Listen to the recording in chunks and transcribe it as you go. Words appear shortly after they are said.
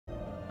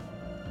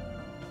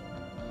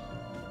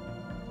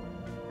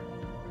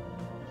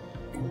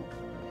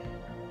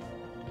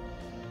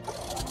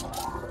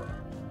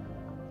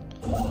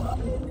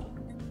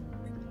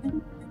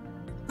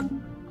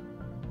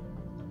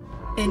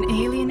An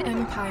alien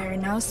empire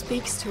now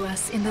speaks to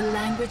us in the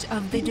language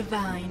of the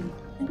divine.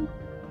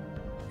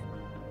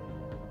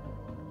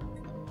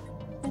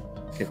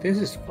 Okay, this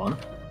is fun.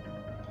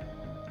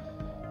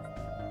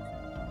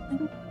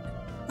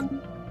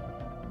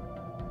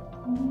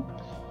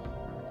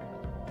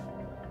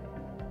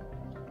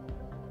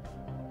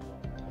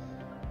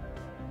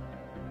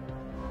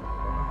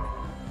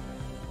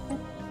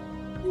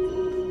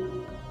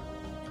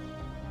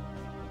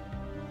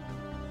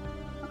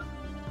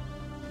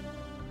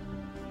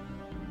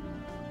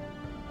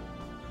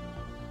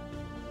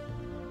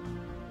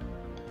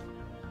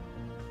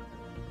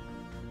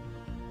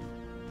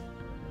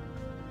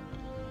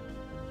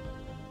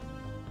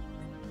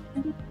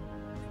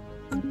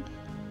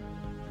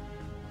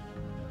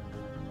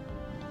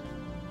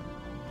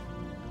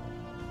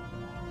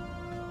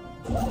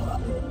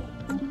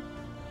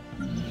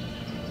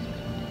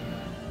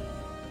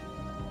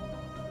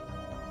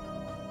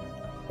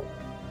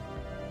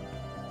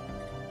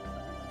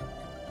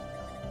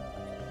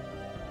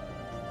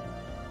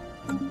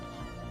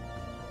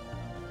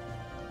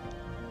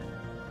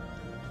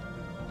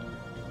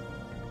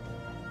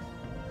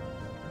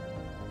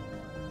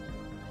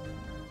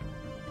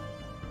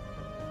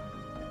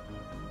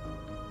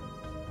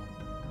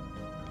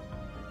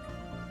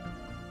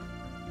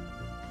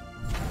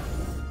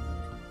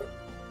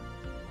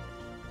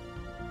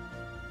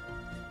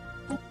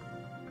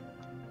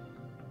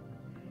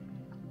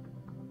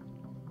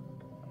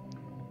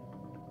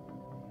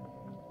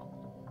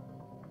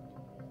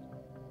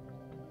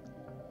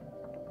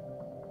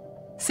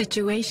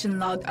 Situation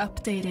log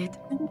updated.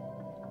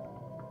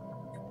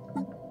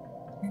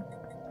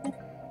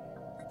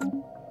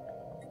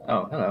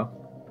 Oh, hello.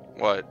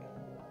 What?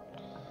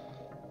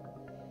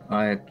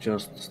 I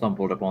just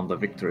stumbled upon the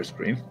victory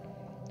screen.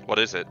 What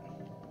is it?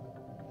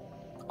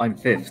 I'm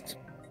 5th.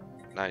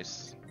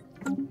 Nice.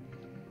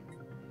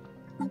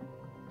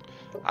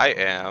 I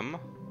am...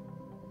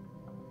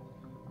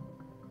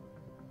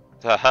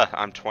 Haha,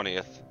 I'm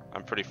 20th.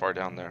 I'm pretty far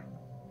down there.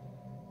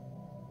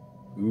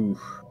 Ooh.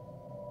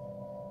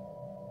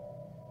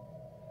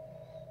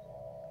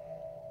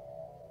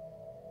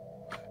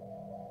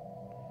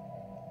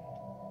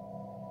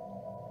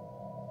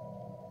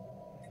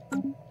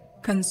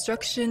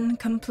 Construction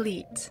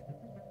complete.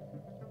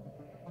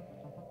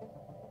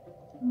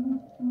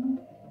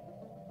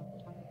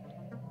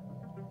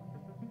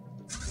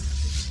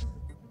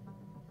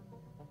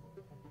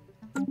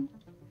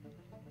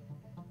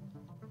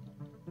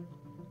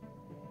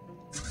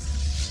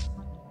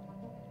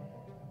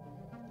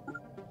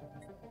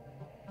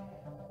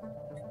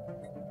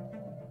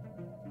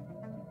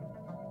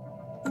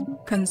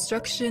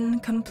 Construction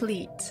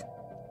complete.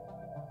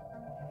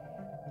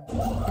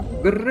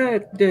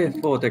 Great day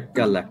for the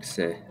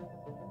galaxy.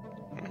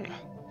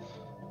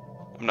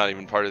 I'm not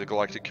even part of the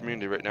galactic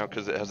community right now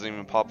because it hasn't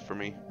even popped for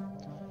me.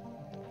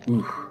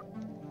 Ooh.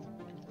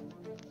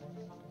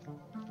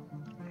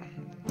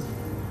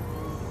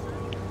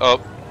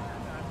 Oh.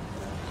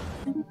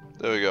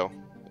 There we go.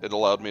 It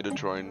allowed me to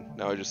join.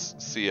 Now I just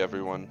see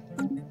everyone.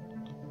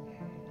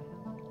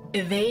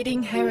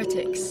 Evading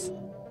heretics.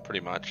 Pretty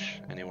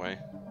much, anyway.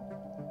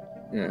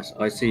 Yes,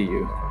 I see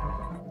you.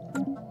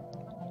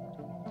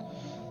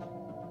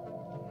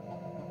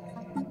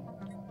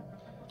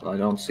 I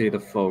don't see the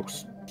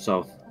folks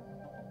south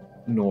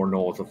nor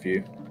north of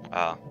you.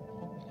 Ah.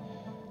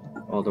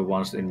 Or the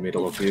ones in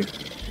middle of you.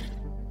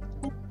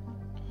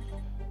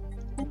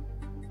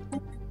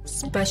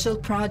 Special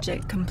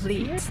project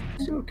complete.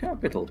 It's your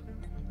capital.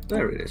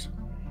 There it is.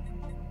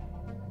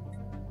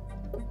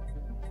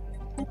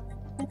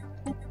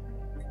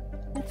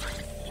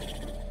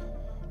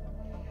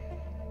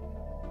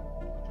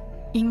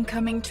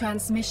 Incoming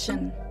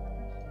transmission.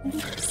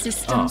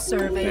 System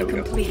survey there we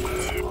go. complete.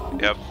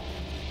 Yep.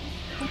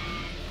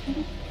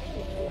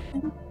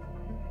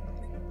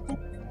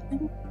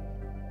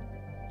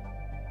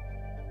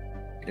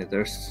 Okay,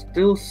 there's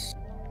still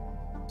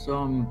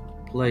some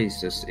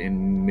places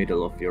in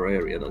middle of your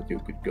area that you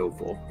could go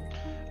for.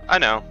 I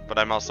know, but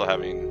I'm also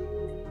having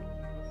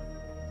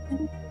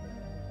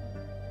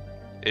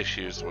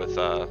issues with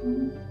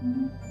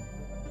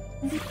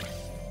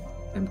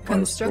And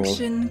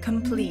Construction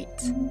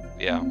complete.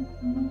 yeah.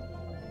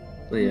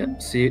 But yeah,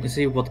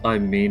 see what I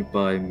mean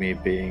by me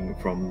being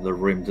from the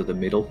rim to the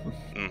middle?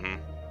 Mm-hmm.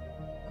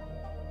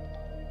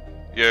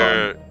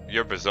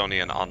 You're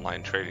Bazonian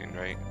online trading,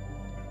 right?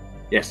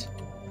 Yes.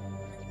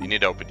 You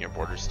need to open your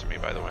borders to me,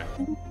 by the way.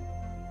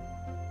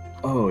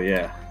 Oh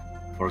yeah,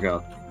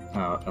 forgot.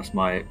 That's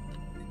my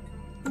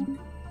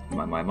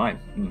mind.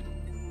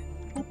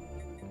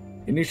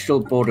 Initial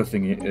border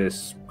thing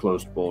is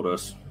closed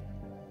borders.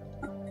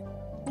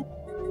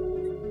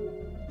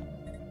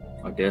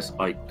 I guess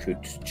I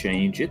could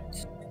change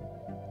it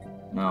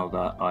now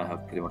that I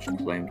have pretty much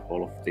claimed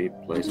all of the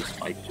places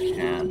I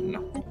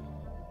can.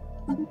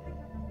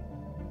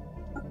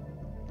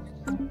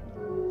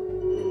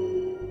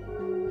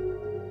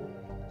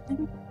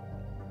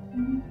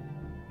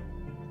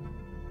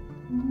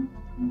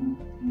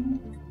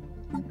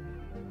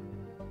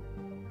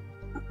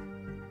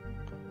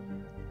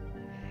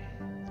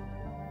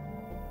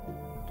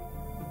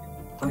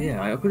 Oh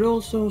yeah, I could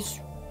also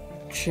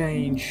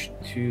change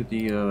to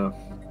the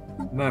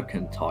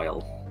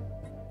mercantile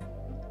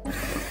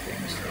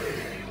things.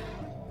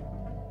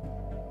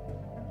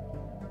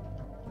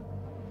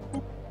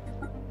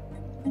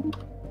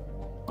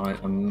 I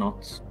am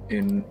not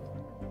in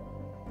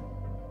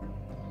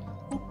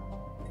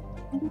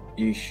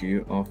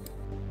issue of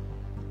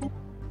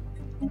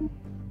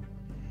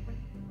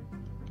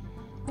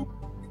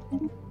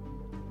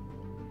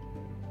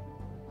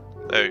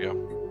There you go.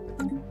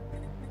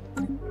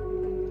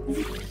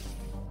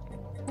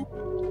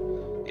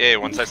 Yay,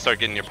 once I start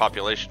getting your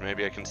population,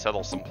 maybe I can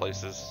settle some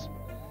places.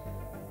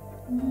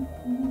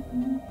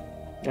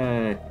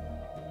 uh,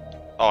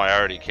 Oh, I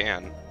already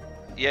can.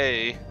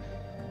 Yay.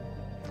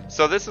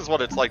 So this is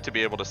what it's like to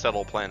be able to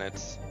settle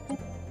planets.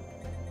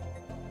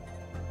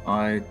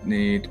 I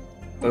need.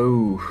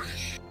 Oh,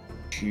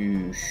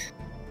 shoot.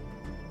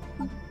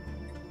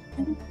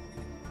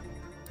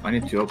 I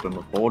need to open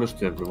the borders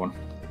to everyone.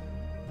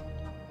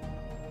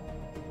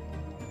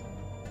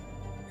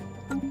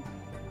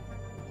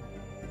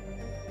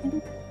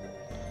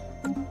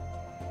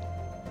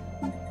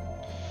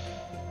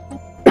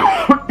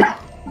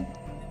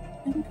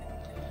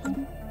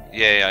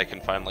 Yay, I can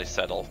finally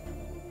settle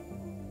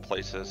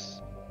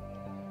places.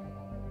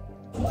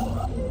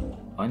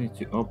 I need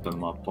to open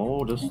my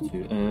borders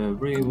to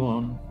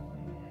everyone.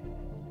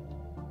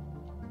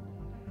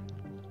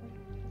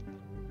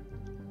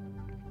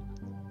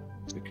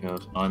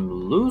 Because I'm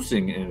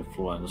losing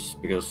influence,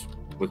 because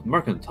with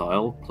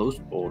mercantile,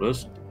 closed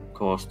borders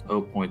cost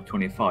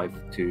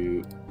 0.25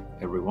 to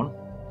everyone.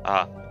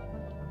 Ah.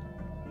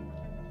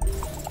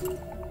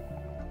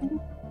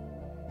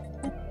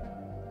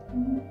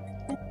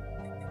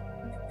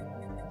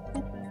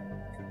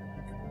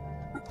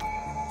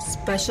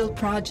 Special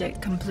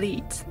project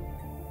complete.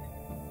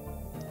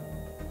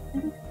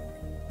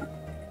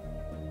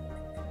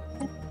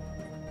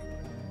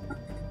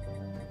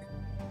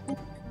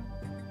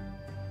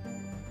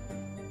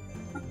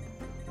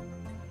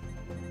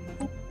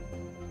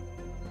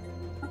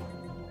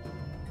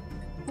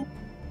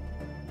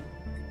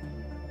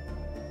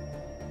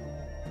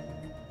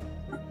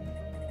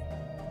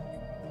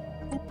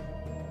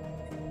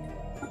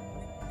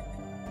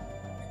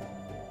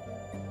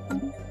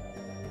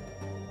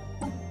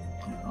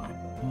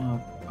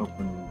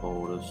 Open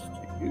borders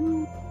to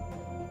you.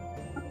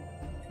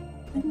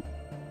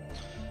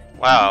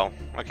 Wow.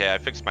 Okay, I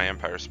fixed my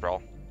empire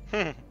sprawl.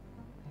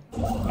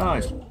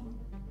 Nice.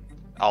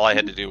 All I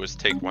had to do was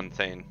take one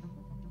thing.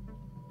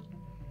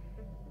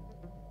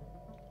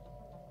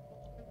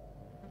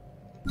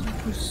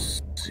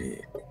 Let's see.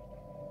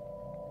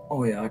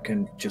 Oh yeah, I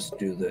can just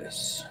do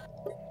this.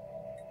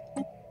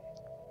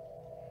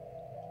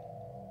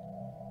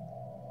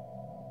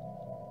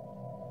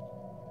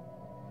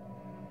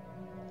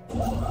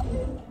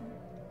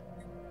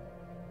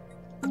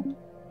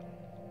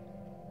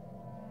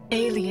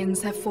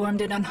 Aliens have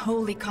formed an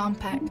unholy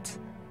compact.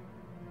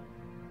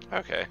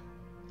 Okay.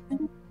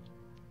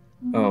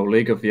 Oh,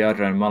 League of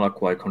Yadra and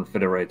Malakwai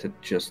confederated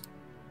just...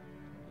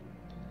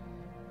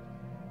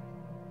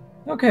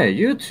 Okay,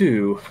 you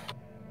two,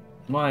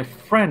 my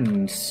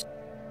friends,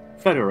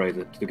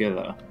 federated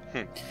together.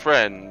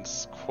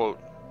 Friends, quote.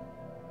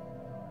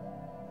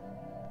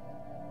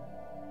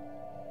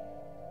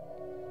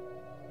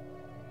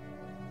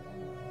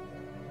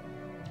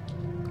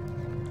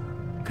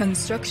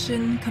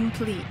 Construction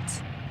complete.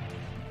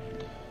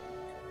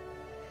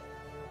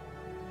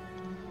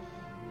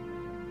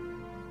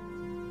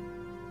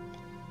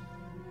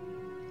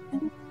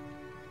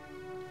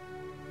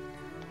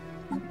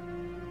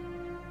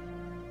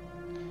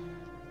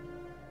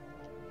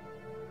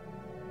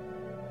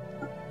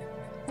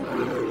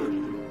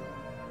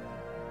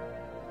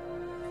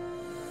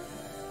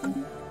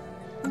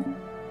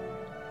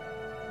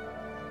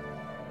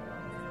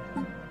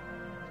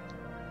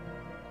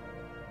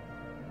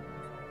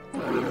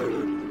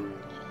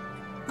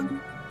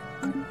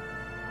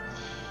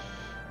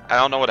 I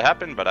don't know what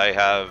happened, but I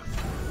have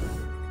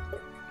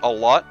a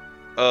lot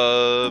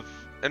of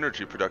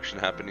energy production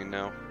happening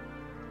now.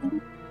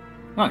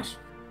 Nice.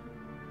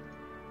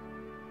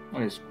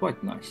 That is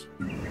quite nice.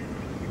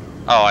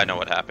 Oh, I know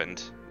what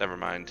happened. Never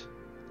mind.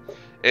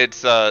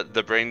 It's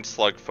the brain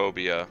slug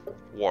phobia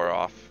wore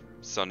off,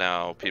 so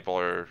now people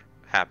are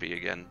happy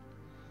again.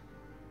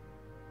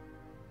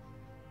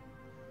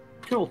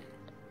 Cool.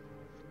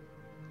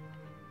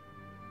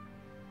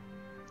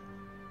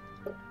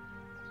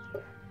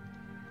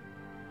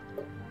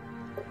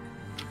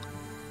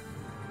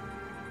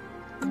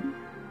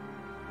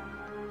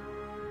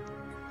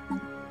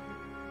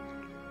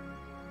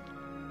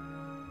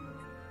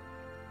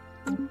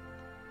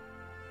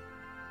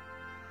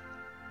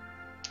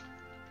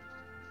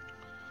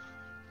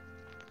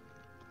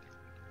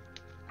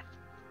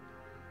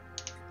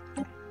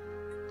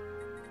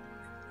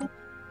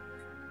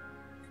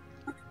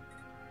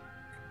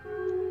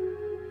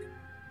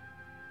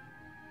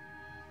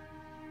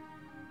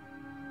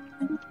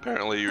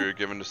 Apparently you were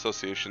given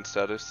association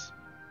status.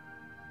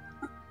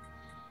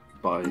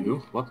 By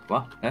you? What?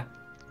 What? Eh?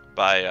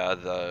 by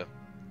the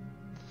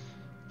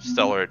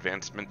Stellar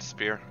Advancement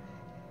Spear.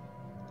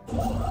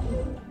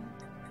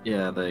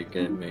 Yeah, they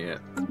gave me a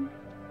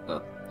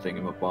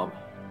thingamabob.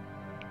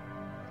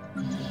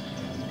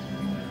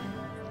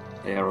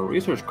 They are a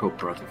research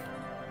cooperative.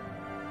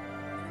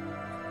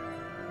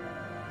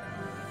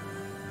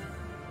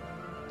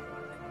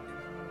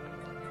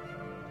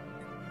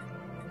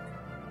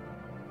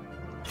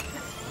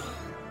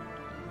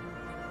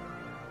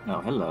 Oh,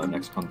 hello,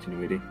 next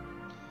continuity.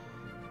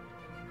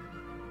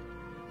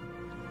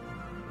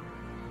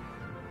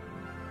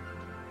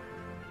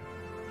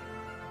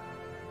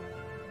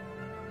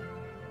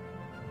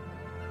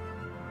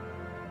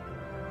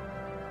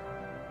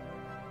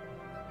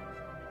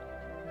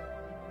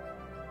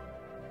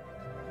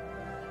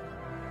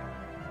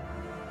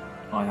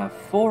 I have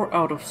 4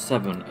 out of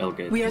 7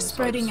 Elgate. We are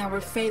spreading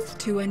our faith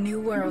to a new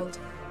world.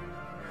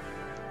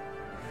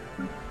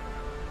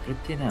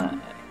 Pretty nice.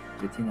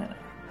 Pretty nice.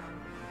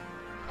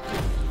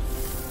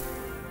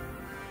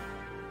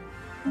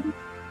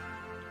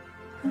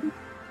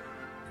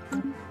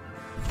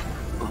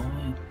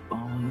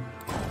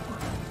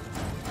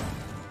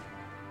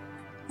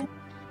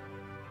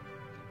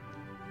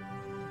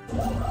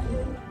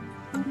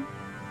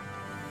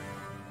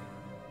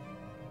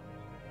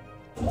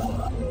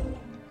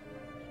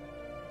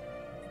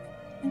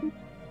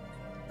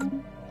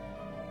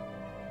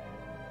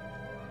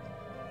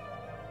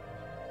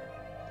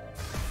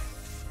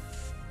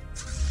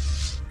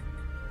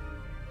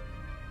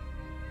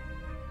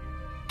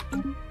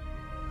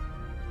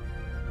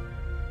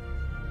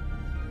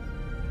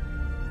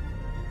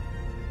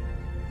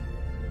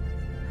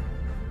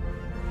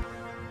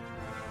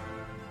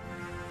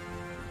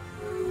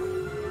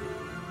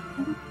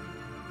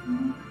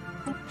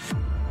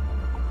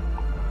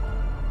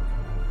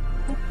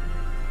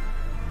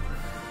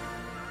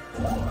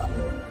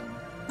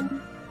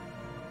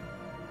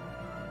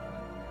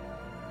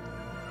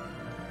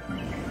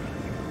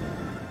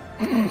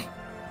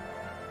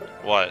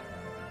 What?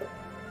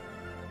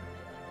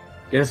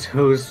 Guess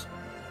who's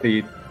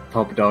the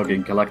top dog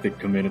in galactic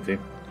community?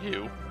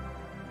 You?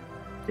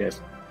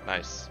 Yes.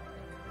 Nice.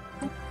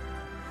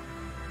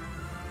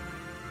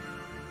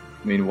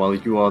 Meanwhile,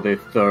 you are the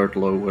 3rd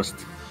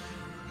lowest.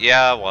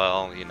 Yeah,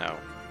 well, you know.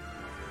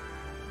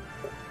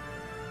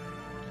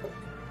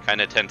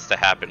 Kinda tends to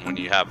happen when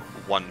you have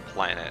one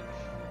planet.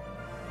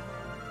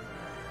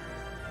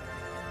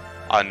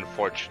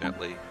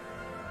 Unfortunately.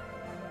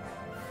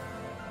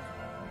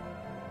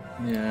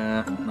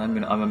 Yeah, I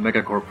mean, I'm a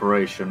mega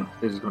corporation.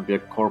 This is going to be a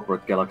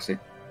corporate galaxy.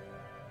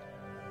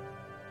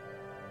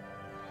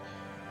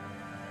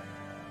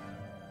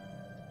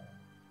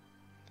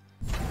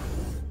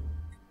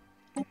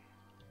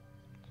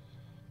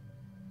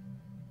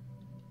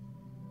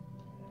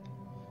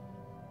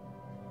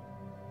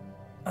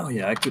 Oh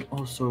yeah, I could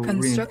also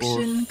Construction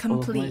reinforce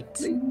all of my complete.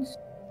 fleets.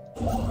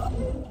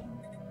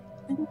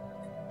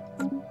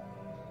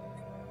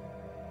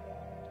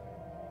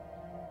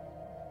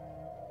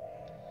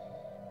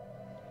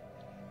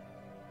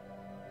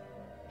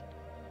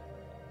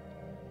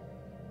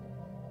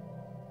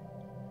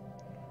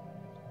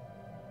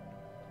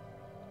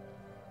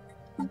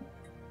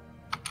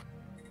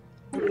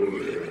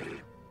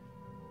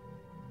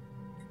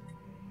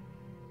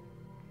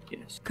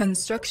 Yes.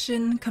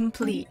 Construction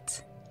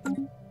complete.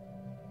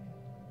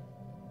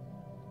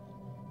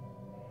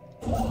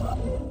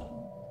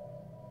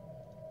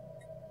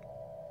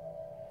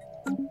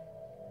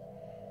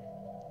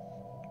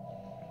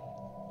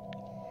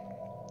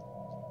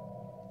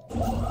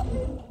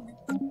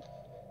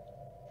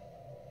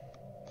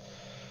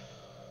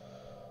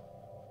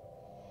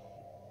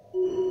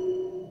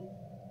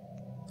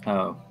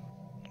 Oh.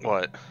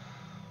 What?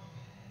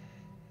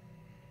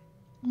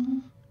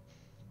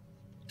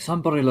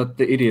 Somebody let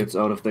the idiots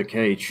out of their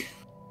cage.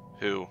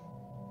 Who?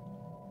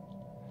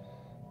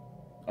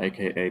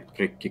 AKA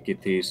tricky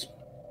kitties.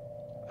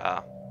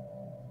 Ah.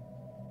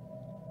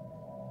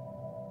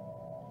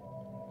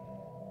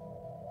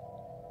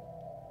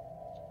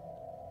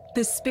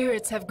 The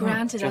spirits have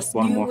granted Just us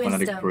one new more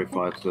fanatic wisdom.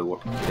 purified to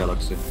the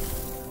galaxy.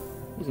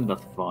 Isn't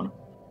that fun?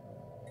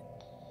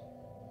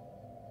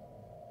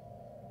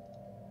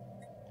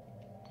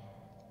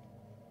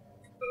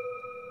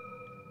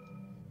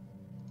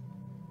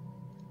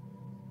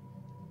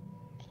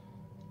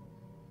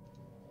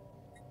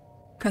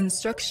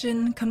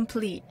 Construction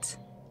complete.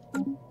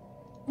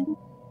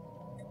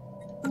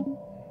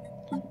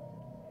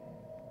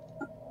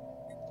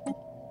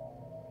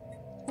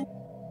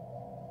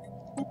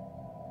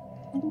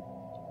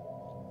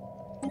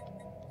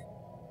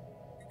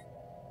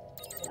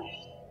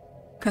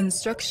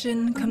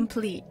 Construction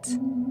complete.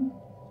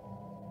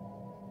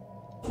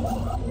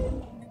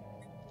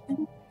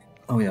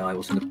 Oh yeah, I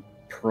was in the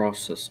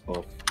process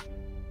of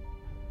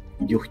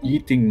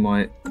eating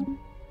my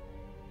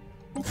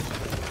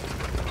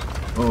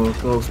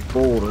close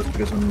borders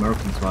because I'm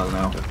mercantile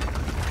now.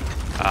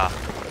 Ah.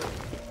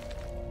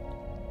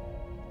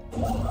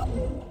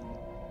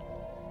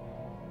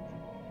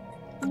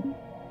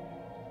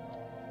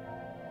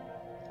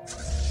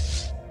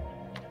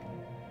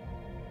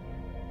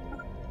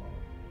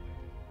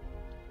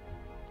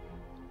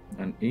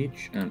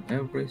 Each and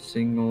every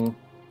single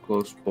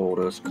closed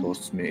borders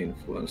costs me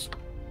influence.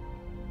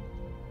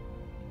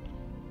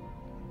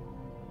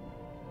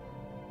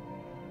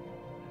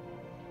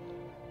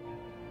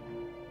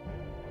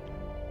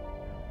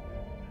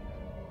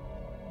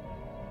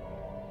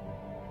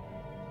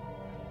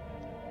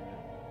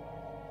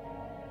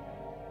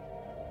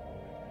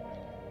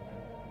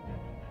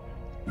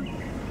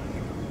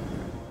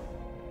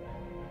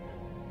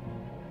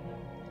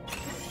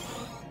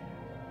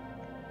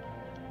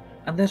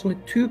 And there's only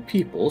 2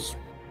 peoples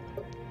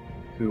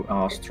who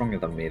are stronger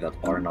than me that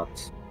are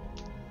not.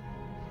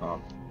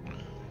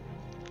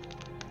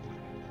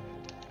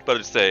 But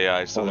it's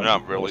AI, so they're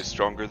not really Olympics.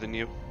 stronger than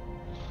you.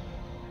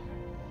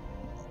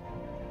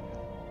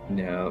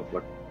 No,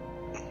 but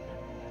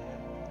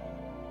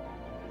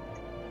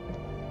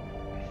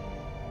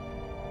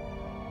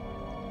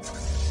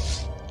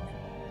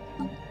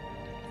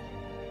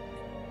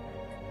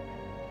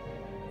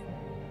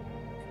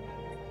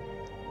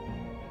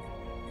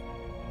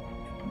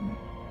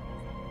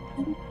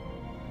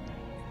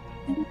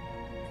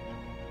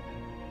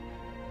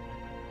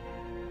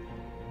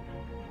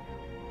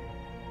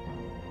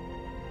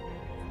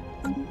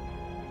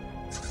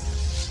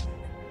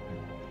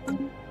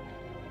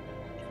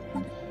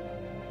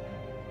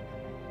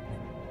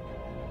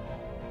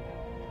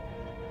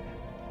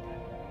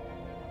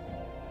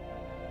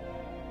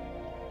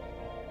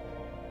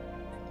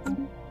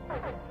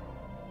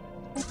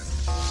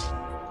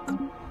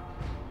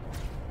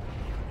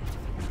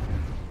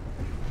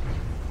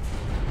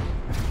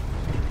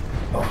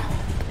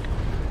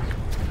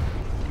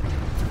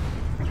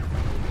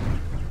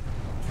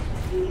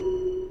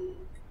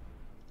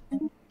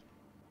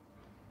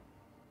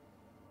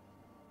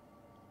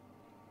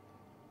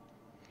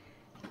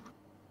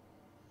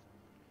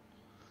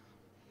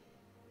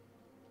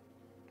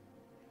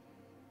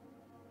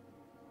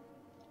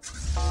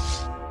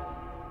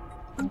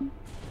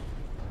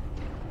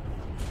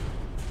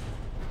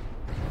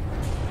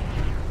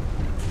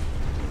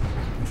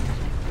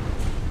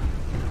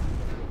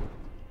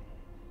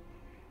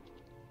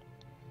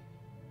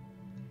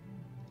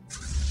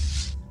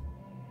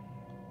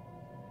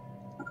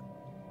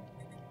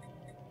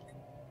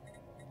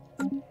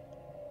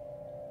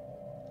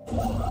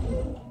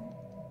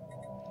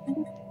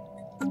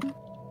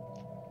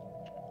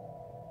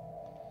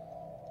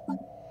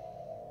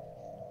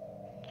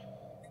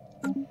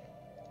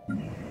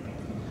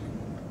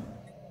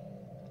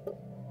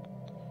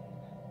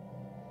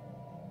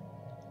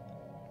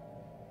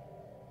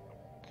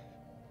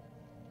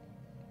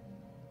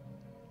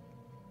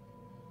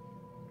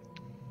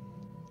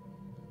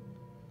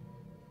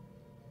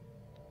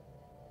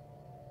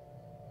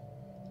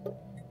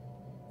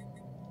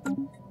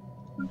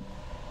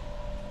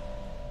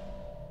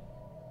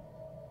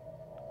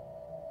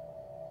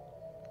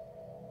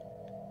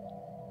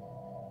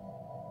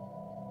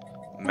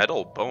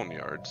Metal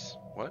boneyards?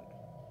 What?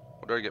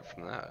 What do I get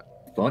from that?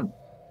 fun.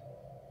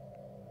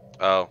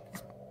 Oh.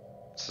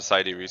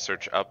 Society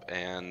research up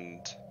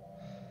and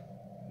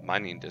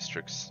mining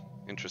districts.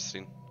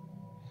 Interesting.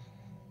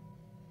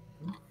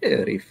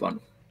 Very fun.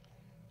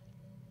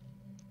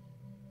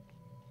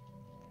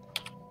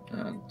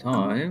 And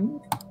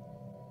time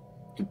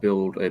to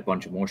build a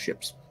bunch of more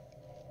ships.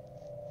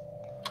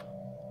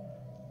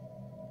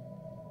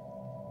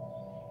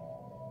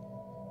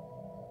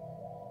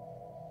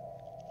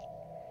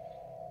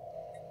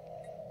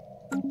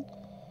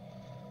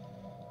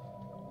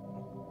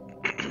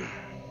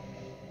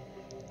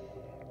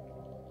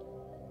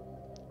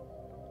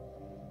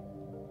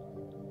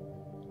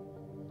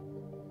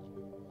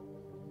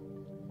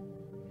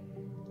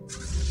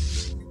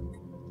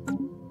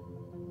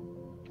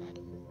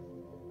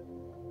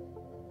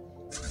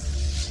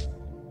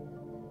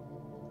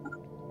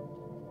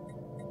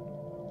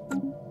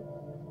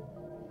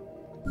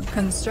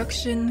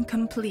 Construction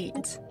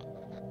complete.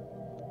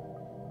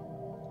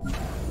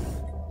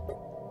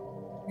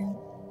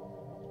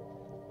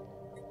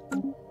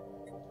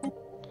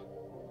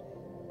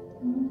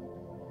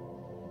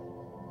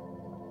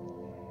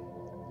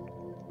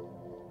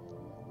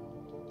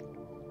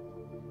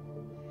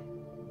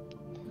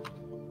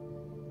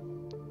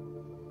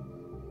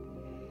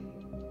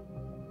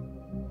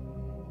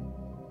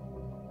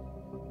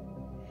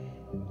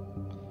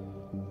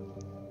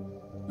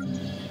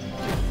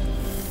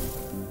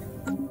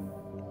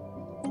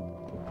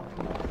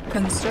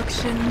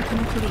 Construction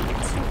complete.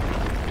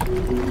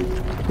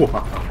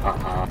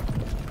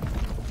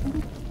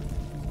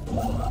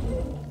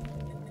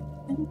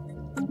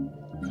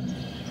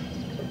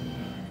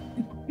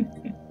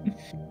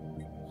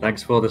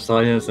 Thanks for the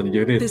science and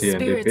unity, The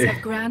spirits NDP.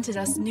 have granted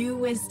us new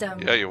wisdom.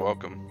 Yeah, you're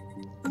welcome.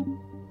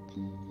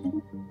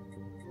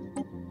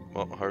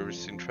 Well,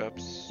 harvesting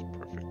traps.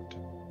 Perfect.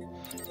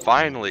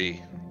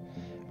 Finally!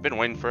 Been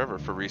waiting forever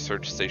for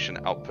research station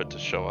output to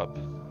show up.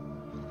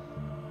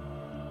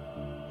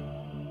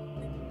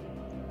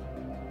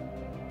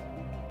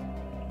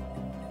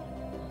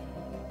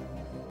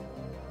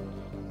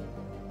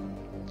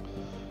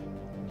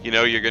 You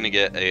know you're gonna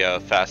get a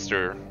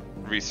faster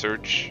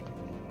research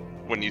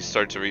when you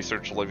start to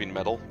research living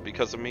metal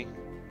because of me?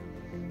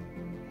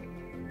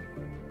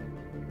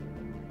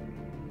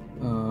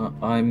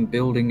 I'm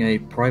building a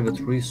private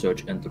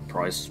research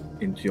enterprise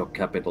into your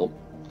capital.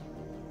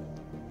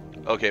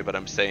 Okay, but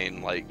I'm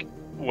saying, like,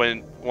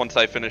 once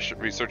I finish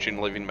researching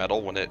living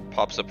metal, when it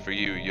pops up for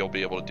you, you'll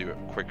be able to do it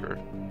quicker.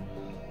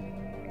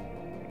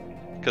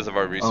 Because of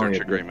our research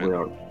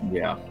agreement.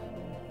 Yeah.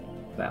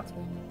 That.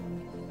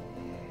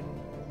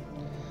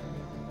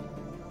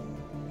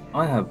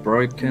 I have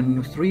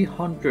broken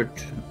 300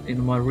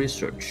 in my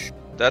research.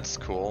 That's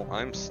cool.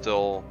 I'm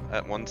still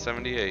at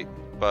 178.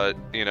 But,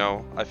 you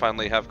know, I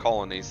finally have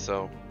colonies,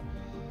 so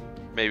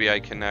maybe I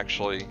can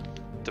actually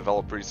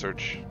develop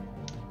research.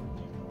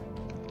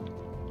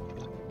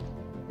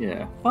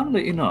 Yeah,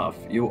 funnily enough,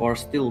 you are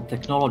still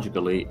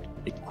technologically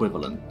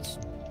equivalent,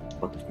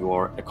 but you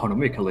are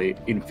economically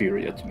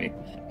inferior to me.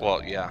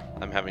 Well, yeah,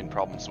 I'm having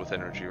problems with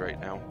energy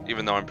right now,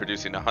 even though I'm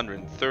producing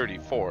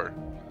 134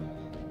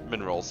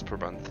 minerals per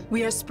month.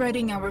 We are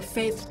spreading our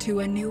faith to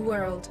a new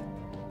world.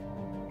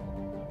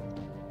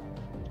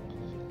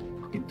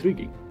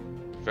 Intriguing.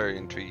 Very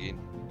intriguing.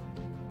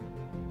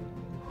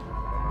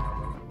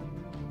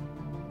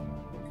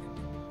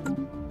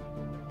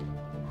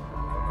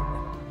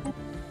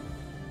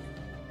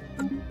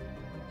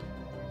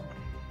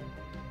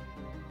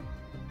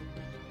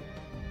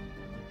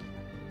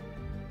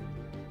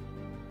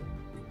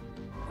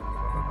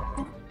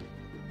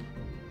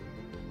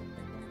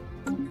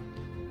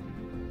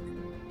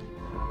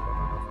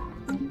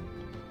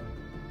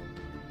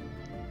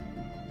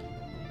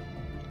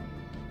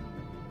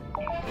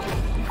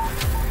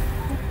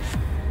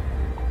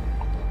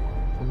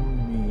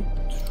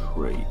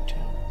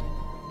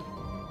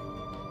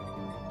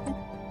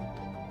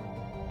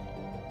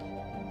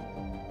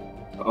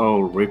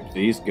 Oh, rip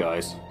these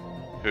guys.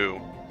 Who?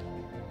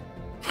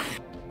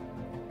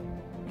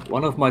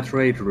 One of my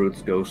trade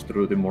routes goes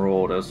through the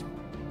Marauders.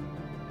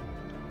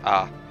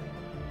 Ah.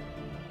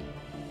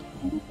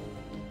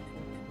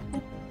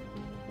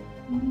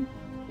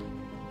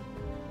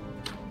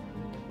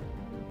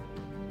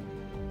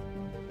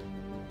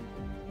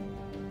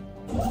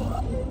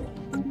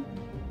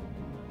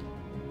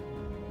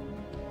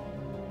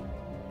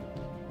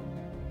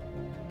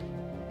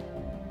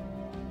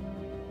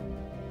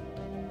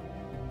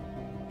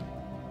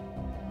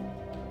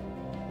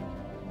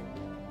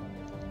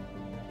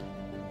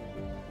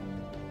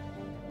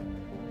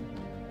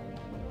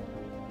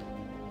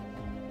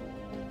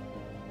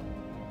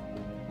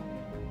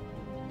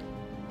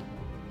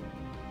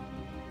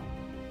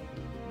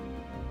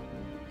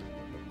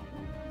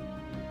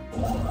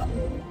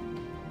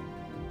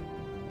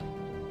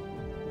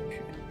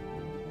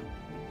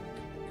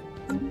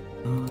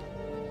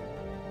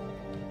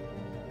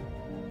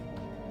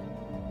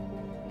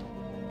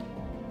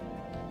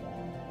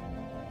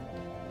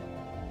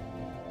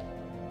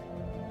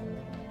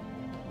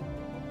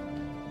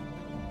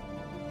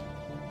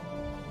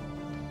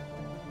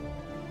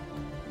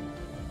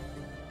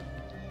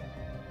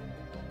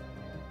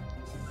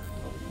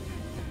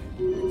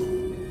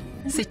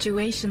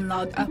 Situation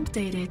log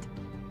updated.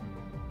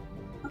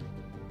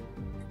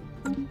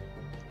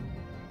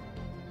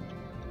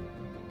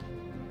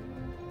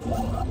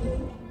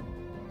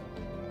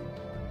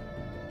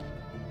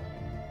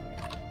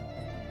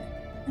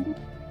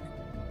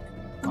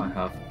 I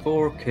have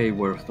 4k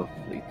worth of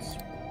fleets.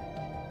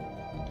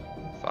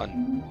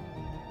 Fun.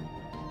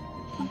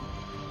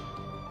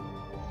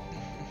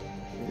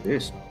 It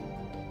is.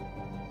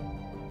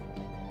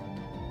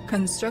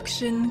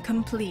 Construction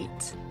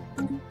complete.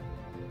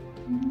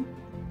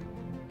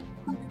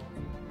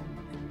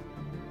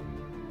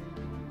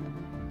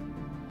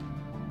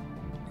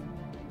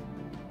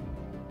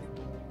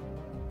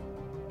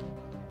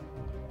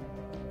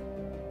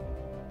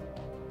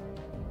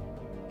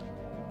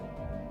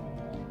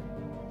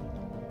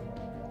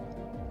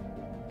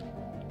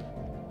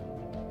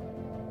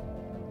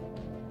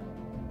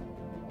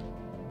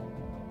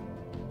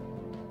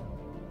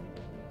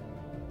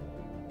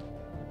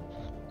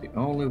 The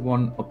only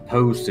one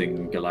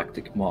opposing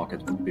Galactic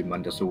Market would be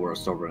Mandasura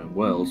Sovereign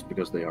Wells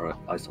because they are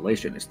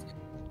isolationist.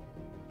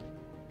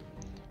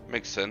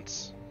 Makes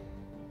sense.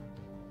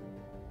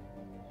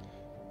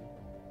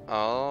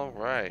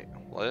 Alright,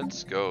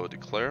 let's go.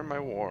 Declare my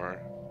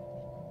war.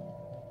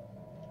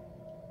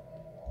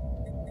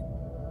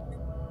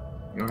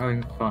 You're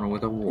having fun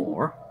with a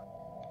war?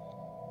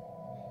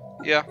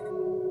 Yeah.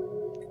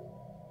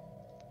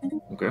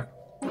 Okay.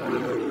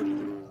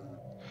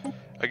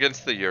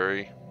 Against the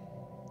Yuri.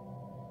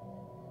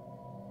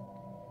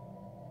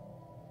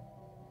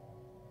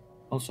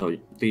 Also,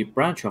 the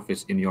branch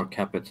office in your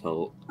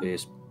capital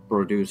is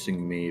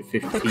producing me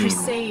 15 The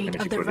crusade energy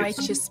of the credits.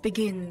 righteous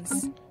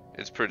begins.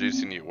 It's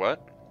producing you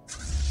what?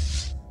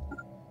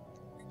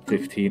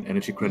 15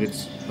 energy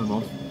credits a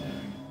month,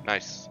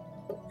 Nice.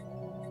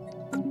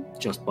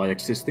 just by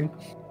existing.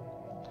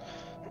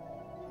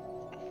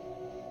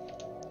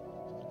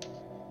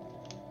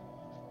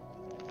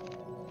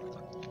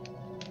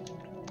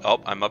 Oh,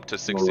 I'm up to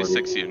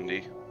 66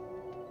 unity.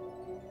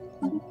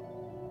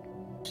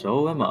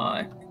 So am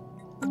I.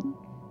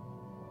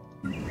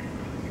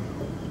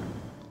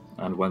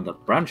 And when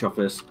that branch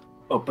office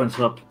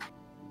opens up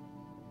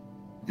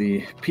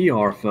the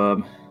PR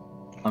firm,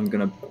 I'm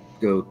gonna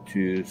go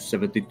to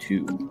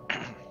 72. Well,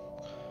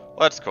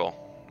 that's cool.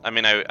 I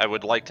mean, I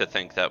would like to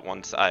think that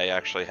once I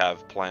actually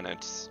have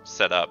planets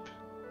set up,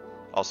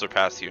 I'll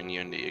surpass you in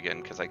Unity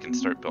again, because I can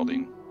start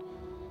building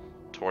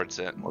towards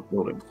it. More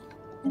buildings.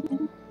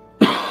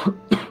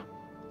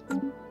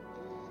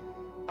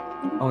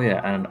 Oh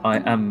yeah, and I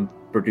am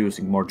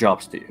producing more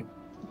jobs to you,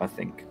 I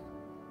think.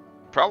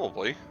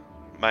 Probably.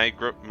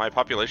 My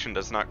population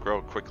does not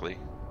grow quickly.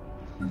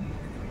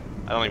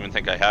 I don't even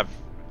think I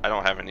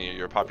don't have any of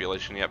your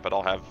population yet, but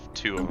I'll have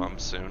 2 of them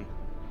soon.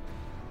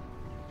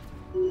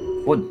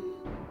 What?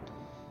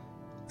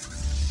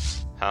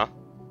 Huh?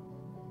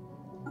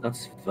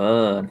 That's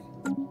fun.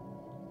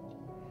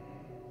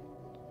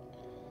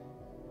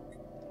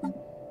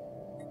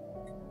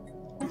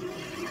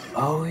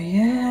 Oh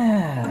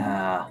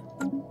yeah.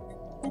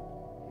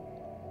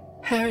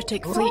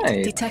 Heretic Right.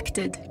 fleet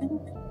detected.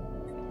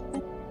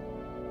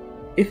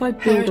 If I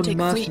build a Heretic fleet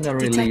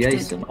mercenary detected.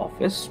 liaison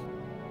office,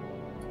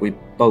 we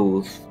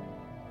both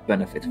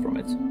benefit from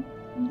it.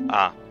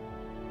 Ah.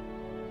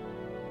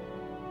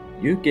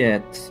 You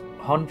get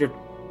 100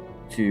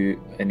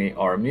 to any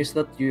armies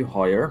that you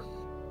hire.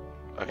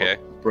 Okay.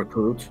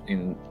 Recruit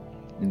in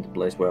the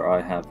place where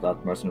I have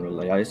that mercenary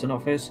liaison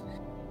office.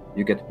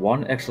 You get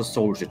 1 extra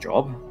soldier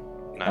job,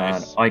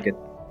 Nice. and I get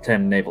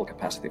 10 naval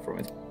capacity from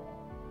it.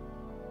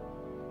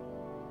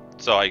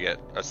 So I get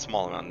a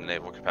small amount of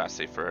naval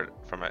capacity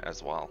from it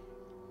as well.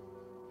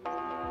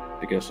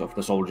 Because of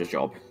the soldier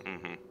job.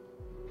 Mm-hmm.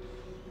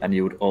 And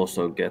you would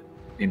also get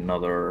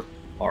another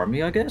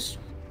army, I guess?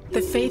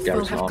 The faithful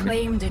Garrison have army.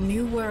 claimed a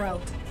new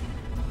world.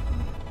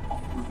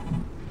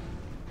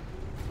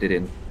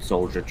 Didn't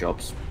soldier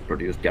jobs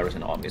produce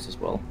garrison armies as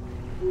well?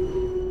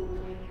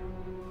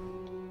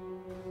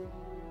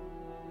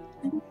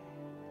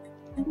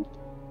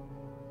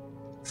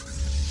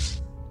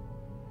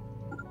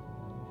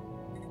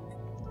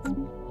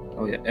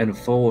 Oh yeah,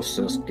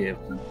 enforcers give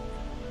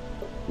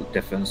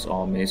defense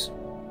armies.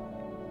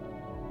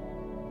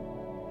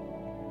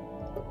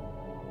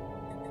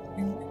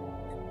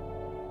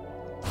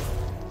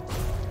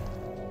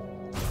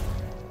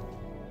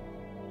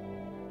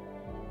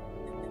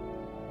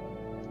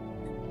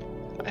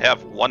 I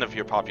have 1 of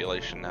your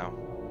population now.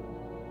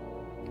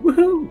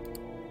 Woohoo!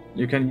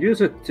 You can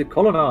use it to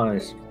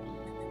colonize.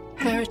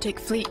 Heretic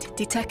fleet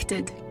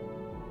detected.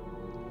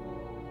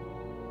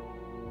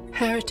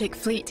 Heretic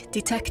fleet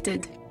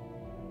detected.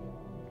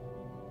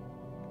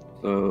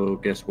 So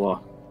guess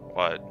what?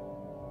 What?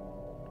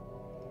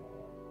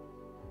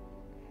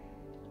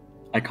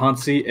 I can't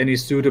see any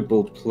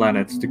suitable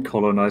planets to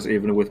colonize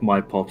even with my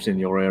pops in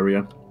your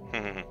area.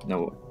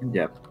 No,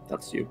 yeah,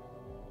 that's you.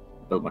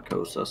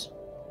 Belmacosas.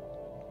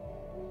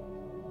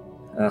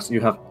 As you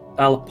have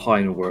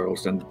alpine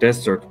worlds and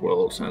desert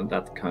worlds and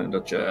that kind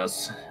of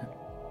jazz.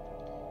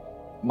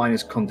 Mine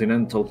is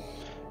continental.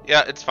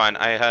 Yeah, it's fine.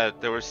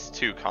 There was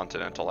 2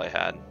 continental I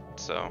had,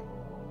 so.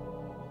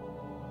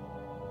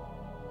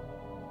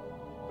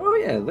 Oh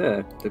yeah,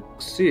 there, the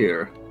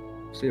seared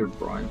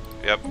brine.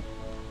 Yep.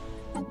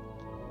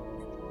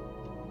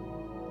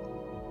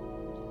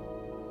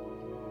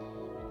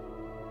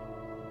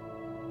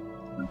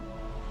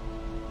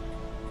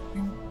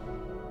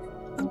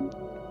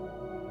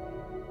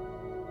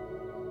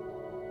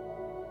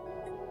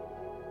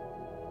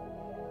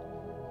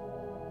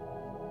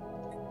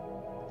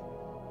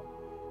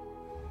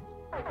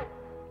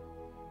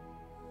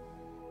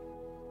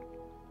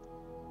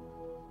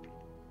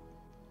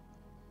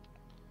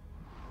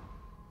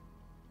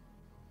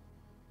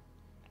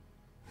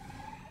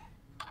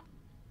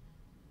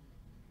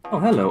 Oh,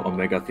 hello,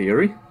 Omega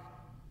Theory.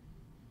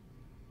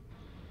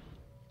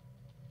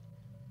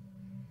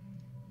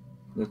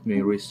 Let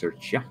me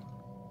research, yeah.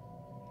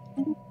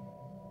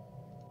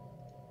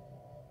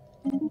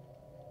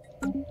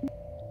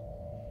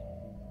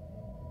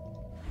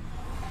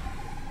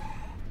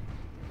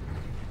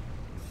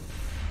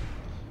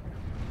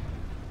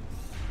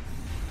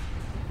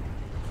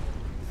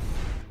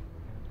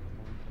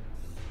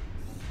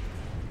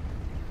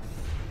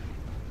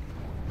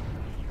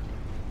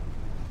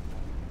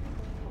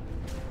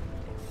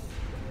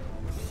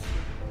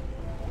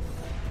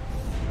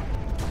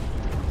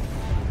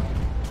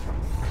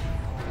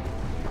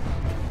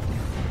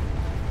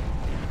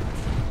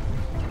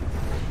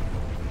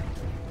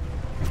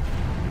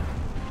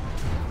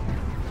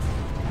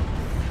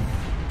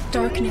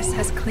 Darkness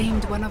has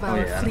claimed one of Oh our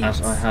yeah, and fleets.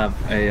 as I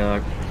have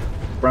a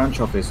branch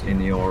office in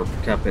your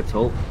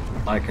capital,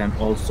 I can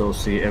also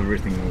see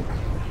everything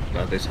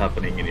that is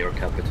happening in your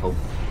capital.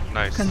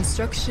 Nice.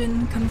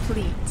 Construction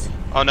complete.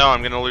 Oh no,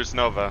 I'm gonna lose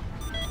Nova.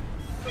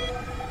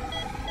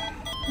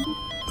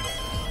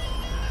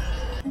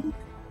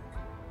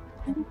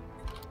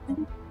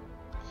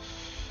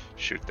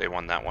 Shoot, they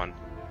won that one.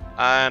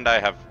 And I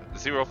have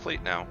 0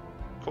 fleet now.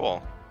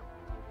 Cool.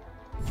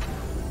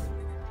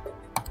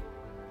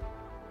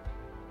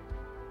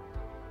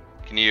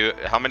 Can you?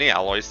 How many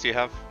alloys do you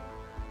have?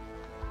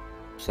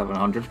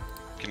 700.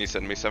 Can you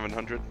send me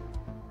 700?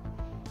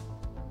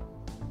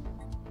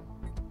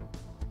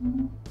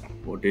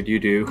 What did you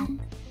do?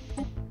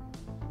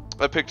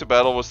 I picked a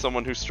battle with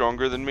someone who's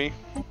stronger than me.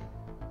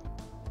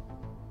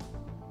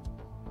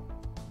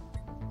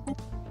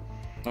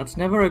 That's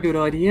never a good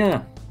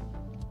idea.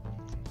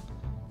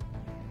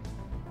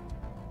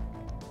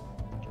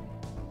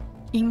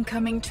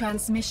 Incoming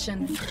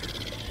transmission.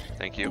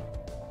 Thank you.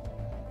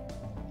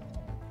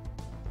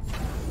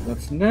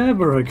 That's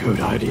never a good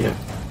idea.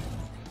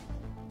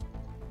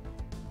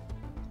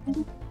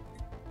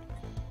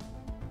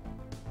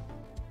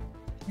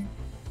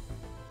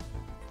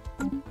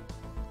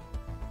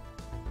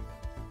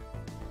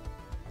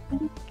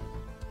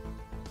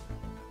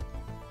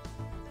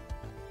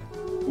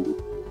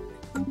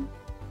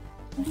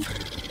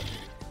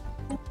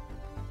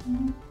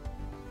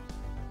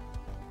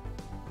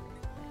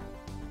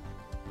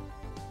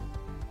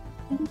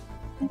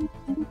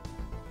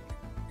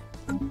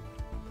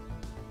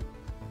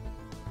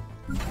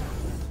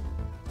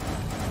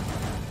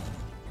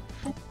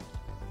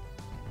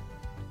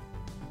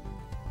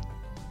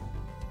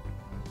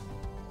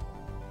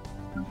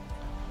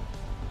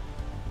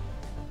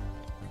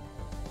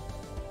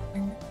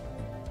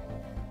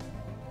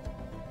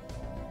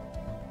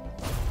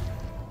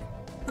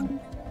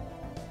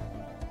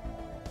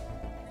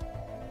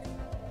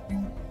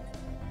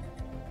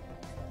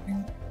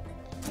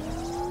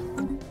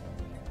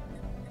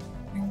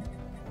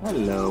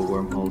 Hello,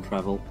 wormhole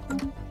travel.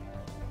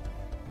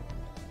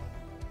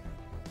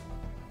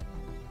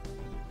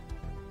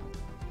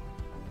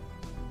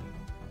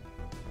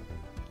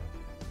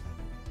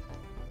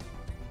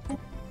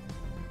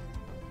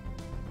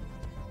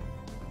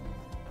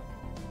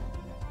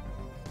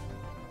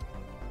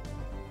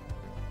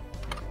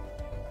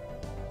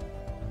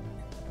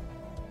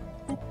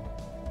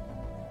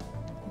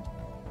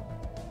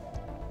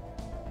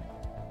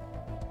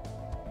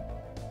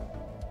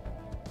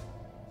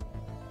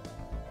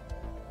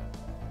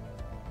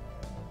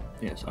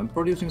 Yes, I'm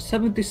producing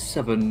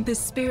 77. The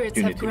spirits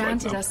Unity have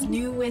granted right now. us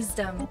new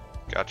wisdom.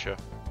 Gotcha.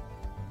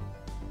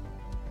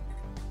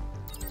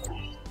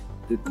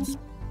 It's...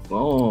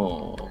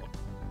 Oh.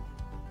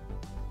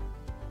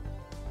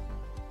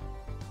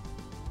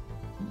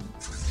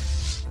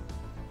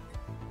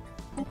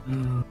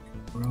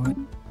 Right.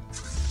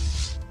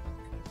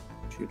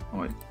 Should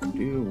I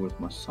do with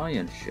my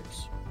science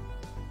ships?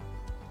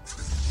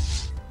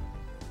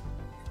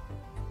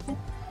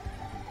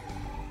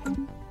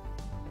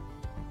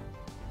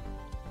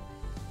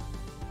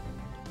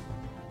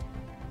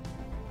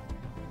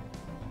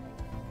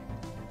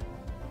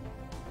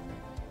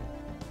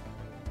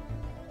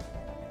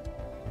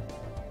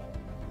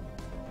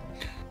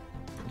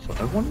 So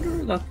I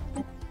wonder that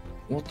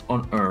what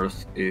on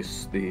earth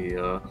is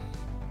the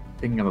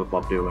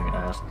thingamabob doing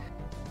as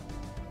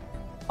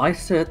I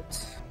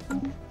set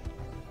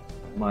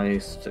my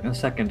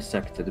second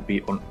sector to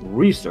be on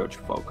research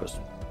focus.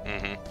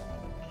 Mm-hmm.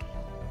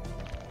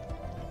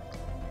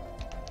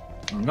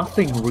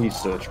 Nothing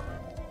research.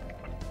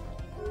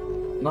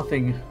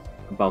 Nothing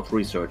about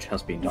research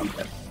has been done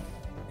there.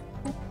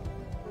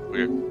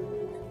 Weird.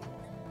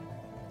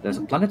 There's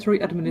a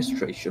planetary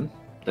administration,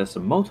 there's a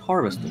mote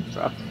harvesting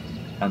trap,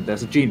 and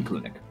there's a gene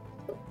clinic.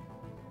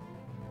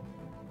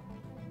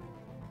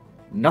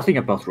 Nothing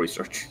about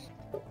research.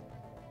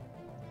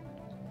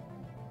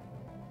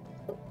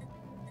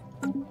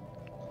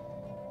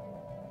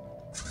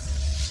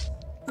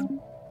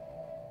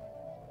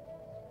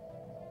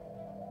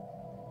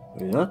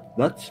 Yeah,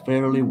 that's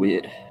fairly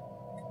weird.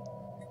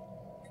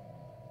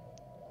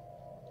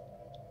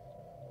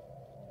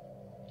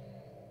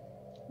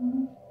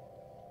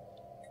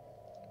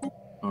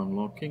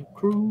 Unlocking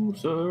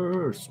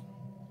cruisers.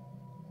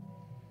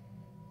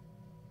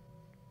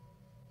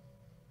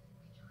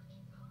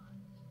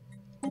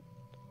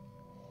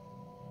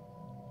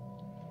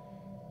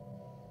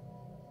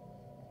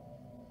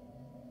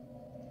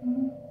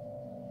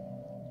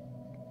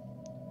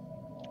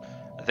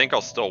 I think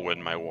I'll still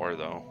win my war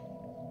though.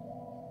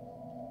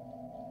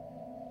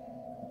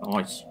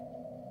 Nice.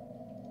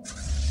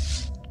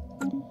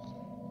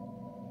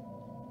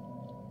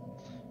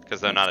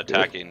 Because they're not That's good.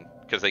 attacking.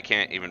 Because they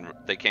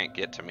can't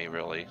get to me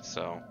really.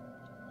 So,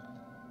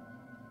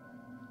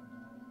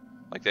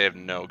 like they have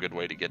no good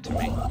way to get to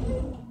me.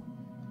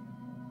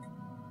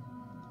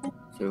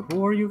 So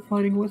who are you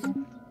fighting with?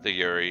 The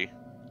Yuri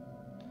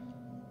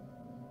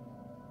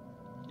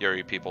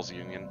People's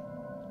Union.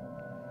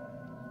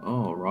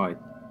 Oh, right.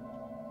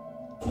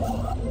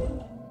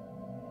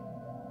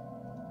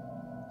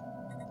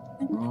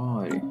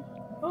 Right.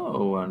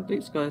 Oh, and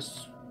these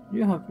guys,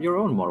 you have your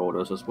own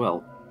marauders as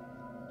well.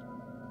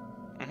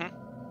 Mm-hmm.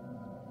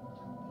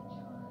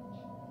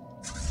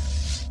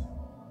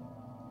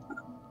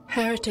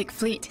 Heretic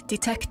fleet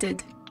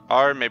detected.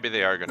 Or maybe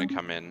they are going to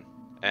come in,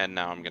 and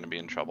now I'm going to be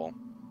in trouble.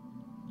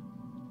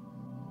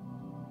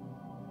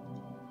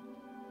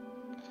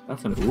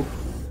 That's an oop.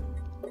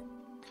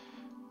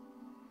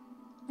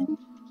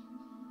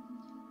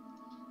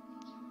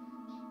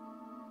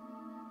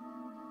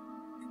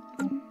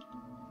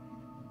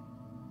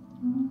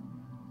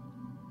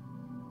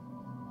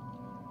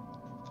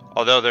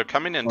 Although they're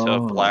coming into a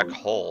black Oh.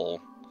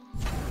 hole,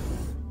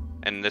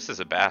 and this is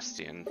a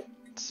bastion,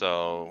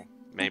 so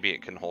maybe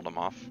it can hold them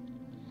off.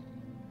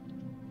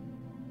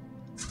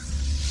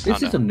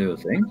 This is a new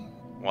thing.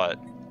 What?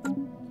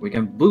 We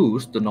can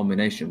boost the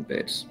nomination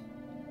bids.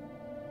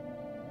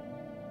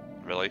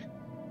 Really?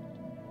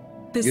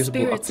 The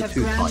Usable up spirits to have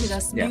 2 granted times.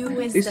 us Yeah, new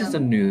this is a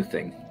wisdom. new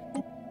thing.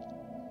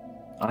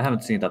 I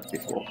haven't seen that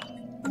before.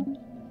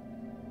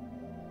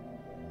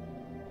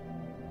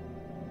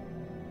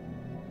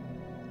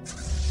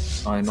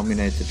 I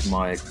nominated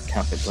my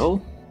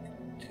capital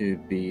to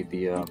be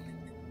the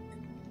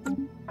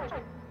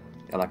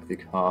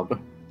Galactic Hub.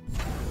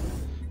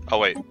 Oh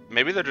wait,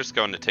 maybe they're just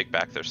going to take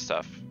back their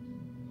stuff.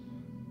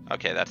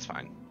 Okay, that's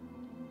fine.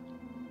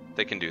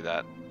 They can do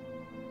that.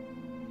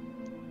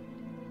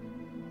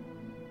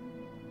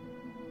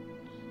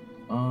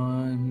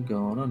 I'm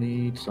gonna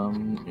need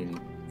some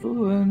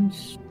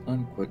influence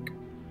and quick.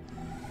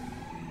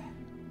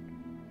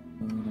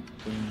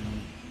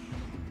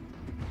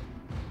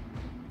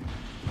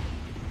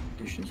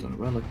 Additions and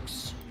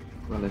relics.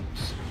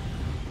 Relics.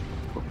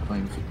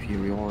 Proclaim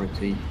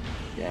superiority.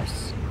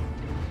 Yes.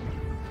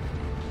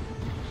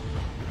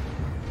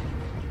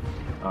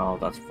 Oh,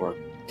 that's for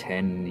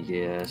 10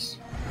 years.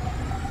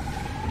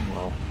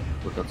 Well,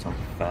 we got some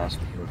fast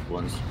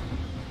influence.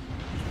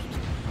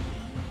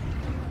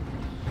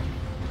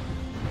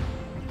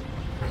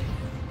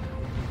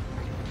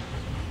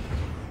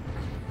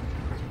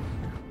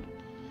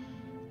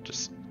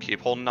 Just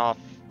keep holding off.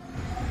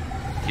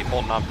 Keep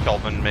holding off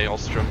Kelvin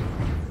Maelstrom.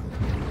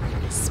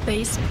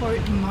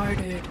 Spaceport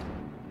martyred.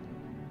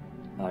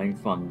 Having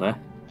fun there.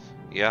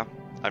 Yeah,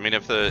 I mean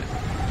if the...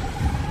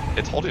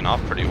 It's holding off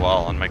pretty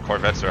well, and my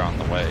Corvettes are on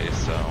the way,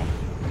 so...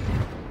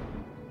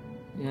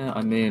 Yeah,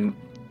 I mean,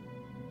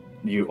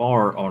 you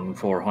are on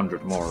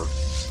 400 more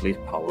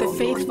fleet power The on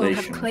your faithful have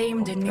station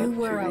claimed a new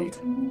compared to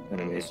world. the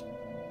enemies.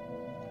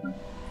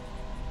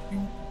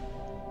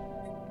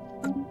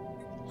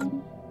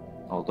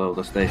 Although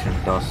the station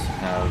does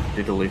have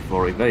diddly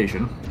for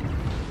evasion.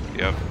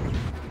 Yep.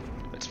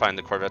 It's fine,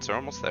 the Corvettes are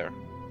almost there.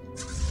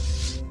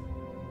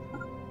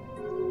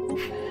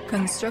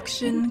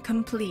 Construction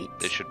complete.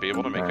 They should be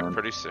able to make it And-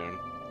 pretty soon.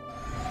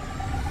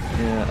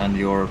 Yeah, and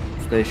your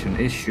station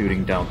is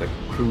shooting down the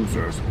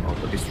cruisers or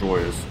the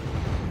destroyers.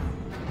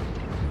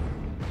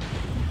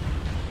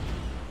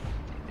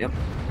 Yep.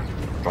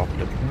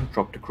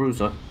 Drop the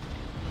cruiser.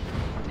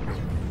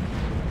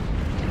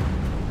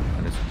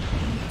 And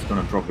it's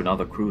gonna drop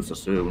another cruiser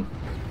soon.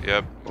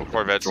 Yep, well,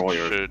 Corvettes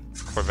Destroyers.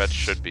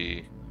 should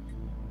be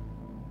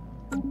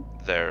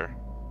there.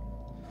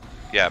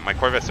 Yeah, my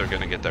Corvettes are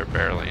gonna get there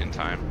barely in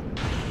time.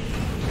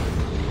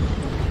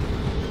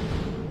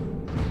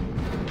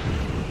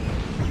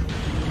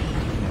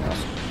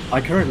 Yes.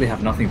 I currently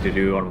have nothing to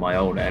do on my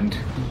own end.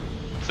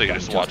 So you're I'm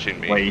just watching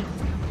me. Wait.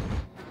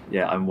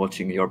 Yeah, I'm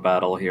watching your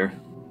battle here.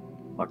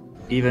 But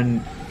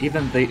even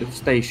the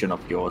station of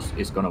yours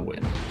is gonna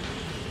win.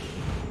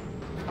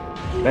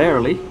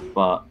 Barely,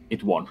 but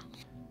it won.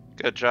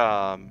 Good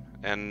job.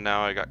 And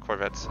now I got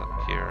Corvettes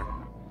here.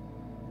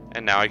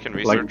 And now I can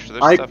Like, research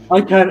their stuff.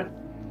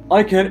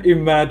 I can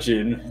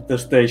imagine the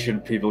station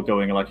people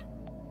going like,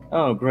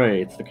 "Oh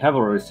great, the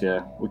cavalry's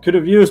here. We could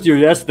have used you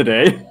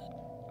yesterday."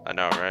 I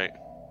know, right?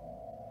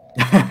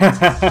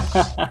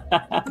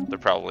 They're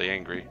probably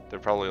angry. They're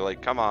probably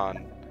like, come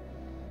on.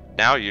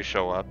 Now you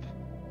show up.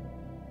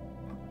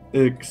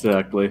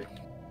 Exactly.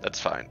 That's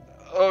fine.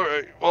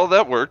 Alright, well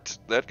that worked.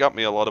 That got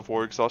me a lot of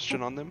war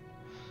exhaustion on them.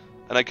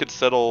 And I could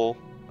settle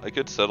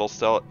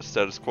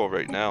status quo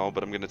right now,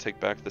 but I'm gonna take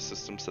back the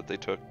systems that they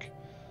took.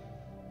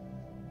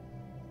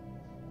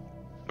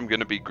 I'm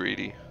gonna be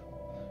greedy.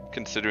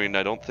 Considering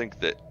I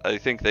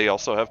think they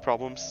also have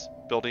problems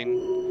building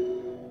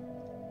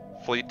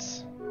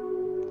fleets.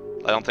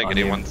 I don't think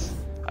anyone's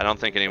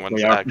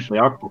They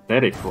are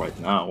pathetic right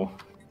now.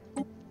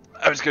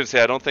 I was gonna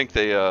say I don't think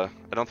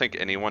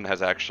anyone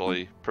has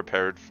actually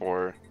prepared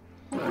for.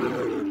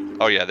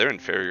 Oh yeah, they're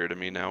inferior to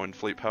me now in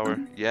fleet power.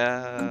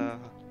 Yeah,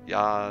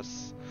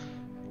 yes.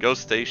 Go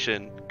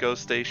station, go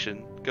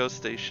station, go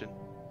station.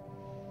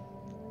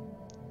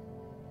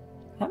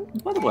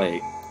 By the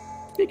way,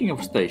 speaking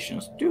of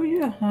stations, do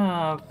you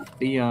have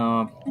the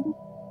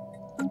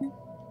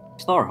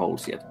star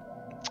holes yet?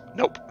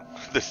 Nope.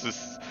 This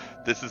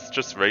is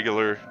just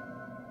regular.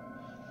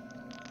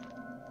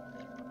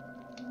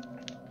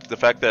 The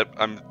fact that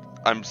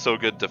I'm so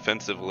good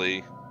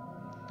defensively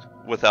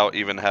without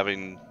even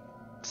having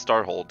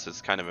star holds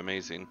is kind of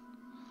amazing.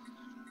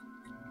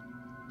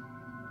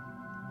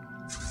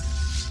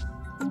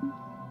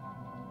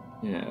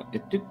 Yeah,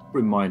 it did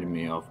remind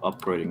me of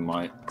upgrading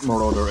my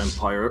Marauder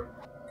Empire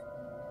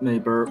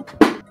neighbor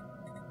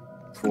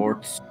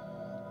forts.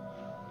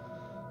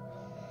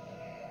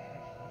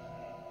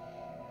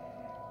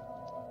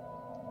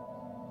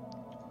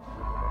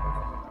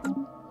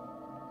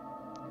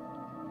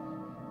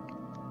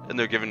 And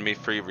they're giving me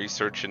free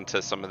research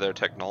into some of their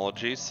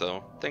technology,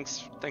 so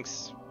thanks.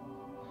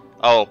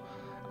 Oh,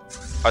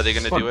 are they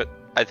gonna do it?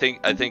 I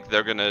think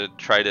they're gonna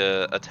try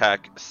to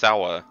attack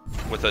Sawa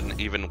with an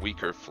even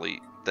weaker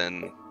fleet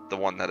than the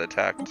one that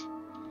attacked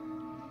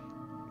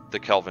the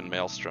Kelvin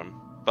Maelstrom.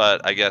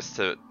 But I guess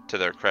to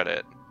their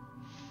credit,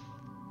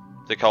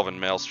 the Kelvin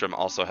Maelstrom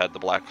also had the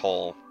black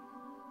hole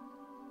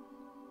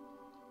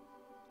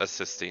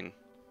assisting.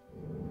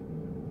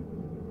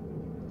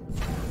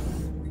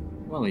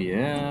 Well,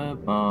 yeah,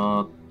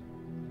 but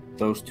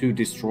those two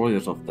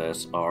destroyers of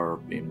theirs are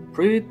in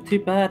pretty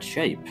bad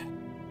shape,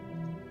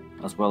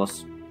 as well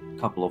as a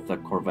couple of their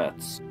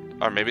corvettes.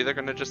 Or maybe they're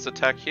gonna just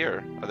attack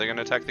here. Are they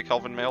gonna attack the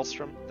Kelvin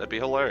Maelstrom? That'd be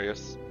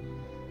hilarious.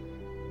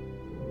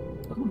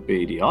 That would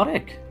be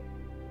idiotic.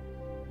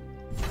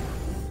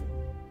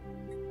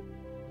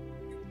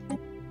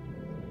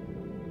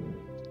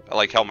 I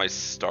like how my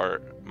star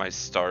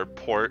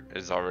port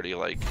is already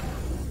like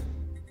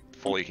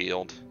fully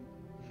healed.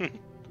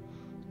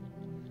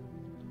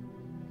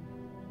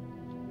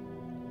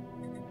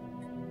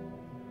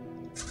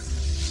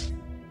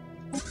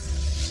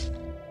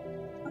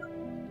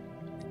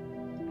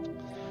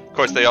 Of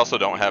course, they also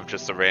don't have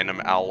just a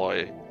random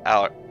ally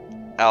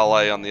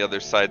on the other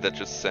side that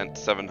just sent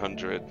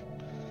 700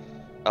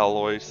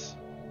 alloys.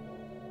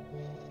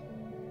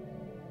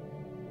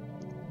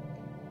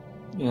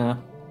 Yeah.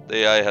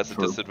 The AI has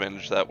True. a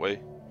disadvantage that way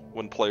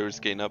when players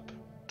gain up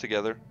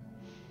together.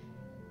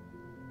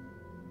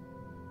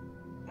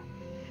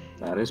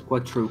 That is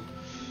quite true.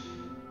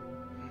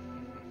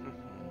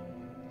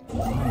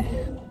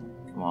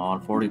 Come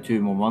on,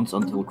 42 more months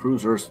until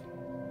cruisers.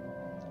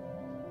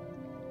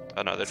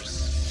 Oh no, they're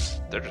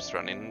just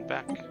running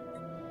back.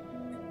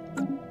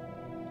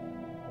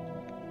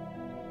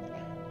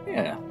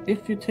 Yeah,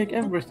 if you take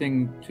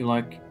everything to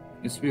like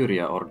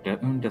Isvyria or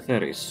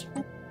Detheris,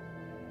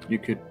 you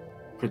could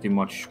pretty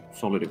much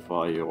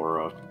solidify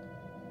your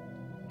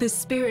The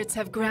spirits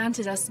have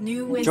granted us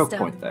new choke wisdom.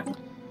 point there.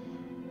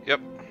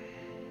 Yep.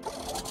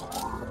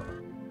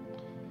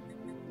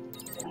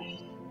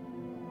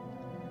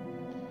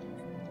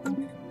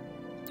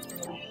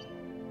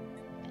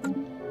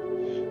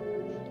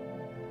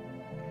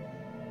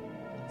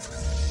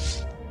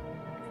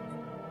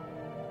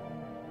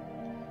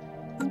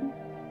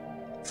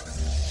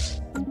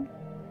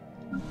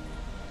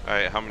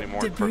 Alright, how many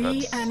more Debris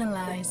corvettes?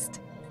 analyzed.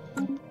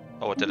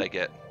 Oh, what did I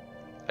get?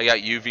 I got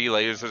UV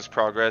lasers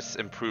progress,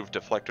 improved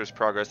deflectors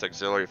progress,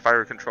 auxiliary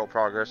fire control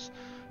progress,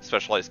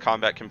 specialized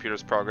combat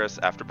computers progress,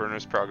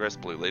 afterburners progress,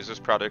 blue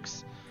lasers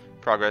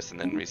progress, and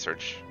then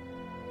research.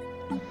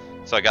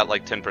 So I got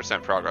like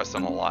 10% progress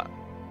on a lot.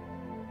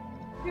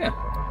 Yeah.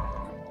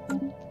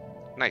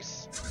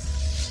 Nice.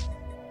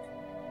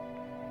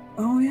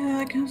 Oh yeah,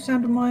 I can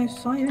send my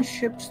science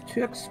ships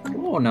to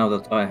explore now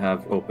that I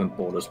have open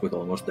borders with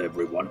almost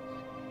everyone.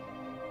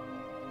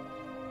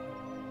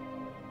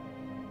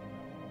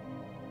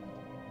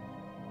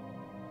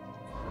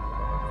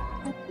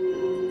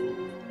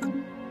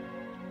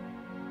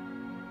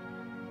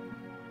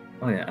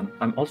 Oh yeah, and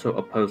I'm also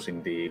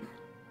opposing the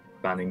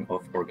banning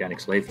of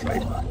organic slave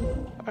trade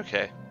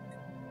Okay.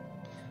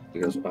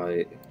 because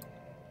I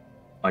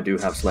do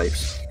have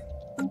slaves.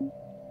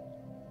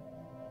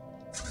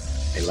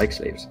 I like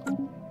slaves.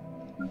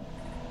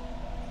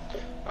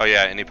 Oh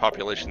yeah, any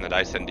population that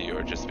I send to you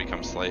are just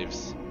become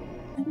slaves.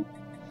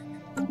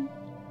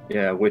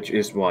 Yeah, which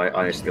is why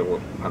I still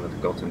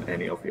haven't gotten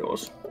any of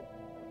yours.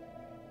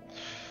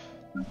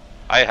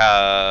 I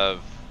have,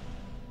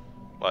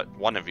 what,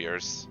 one of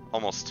yours?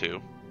 Almost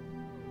two.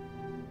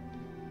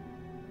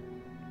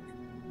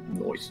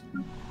 Noise.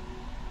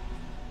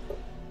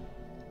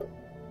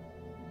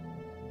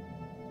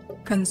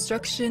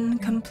 Construction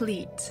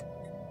complete.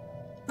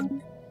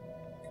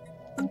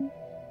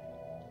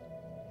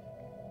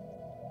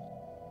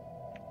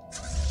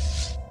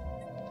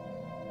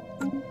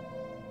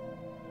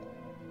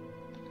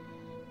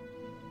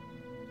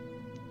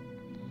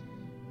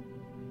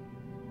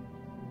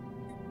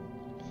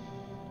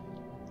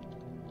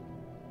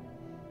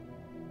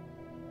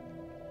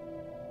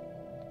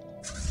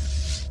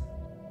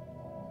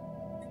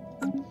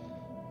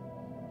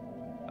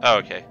 Oh,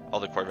 okay.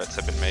 All the Corvettes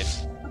have been made.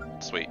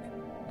 Sweet.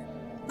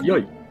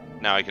 Yay!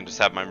 Now I can just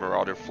have my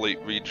Marauder fleet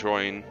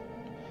rejoin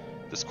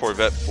this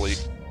Corvette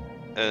fleet,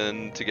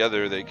 and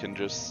together they can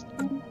just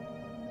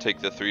take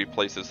the 3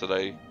 places that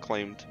I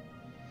claimed.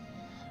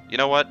 You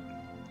know what?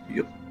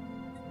 Yep.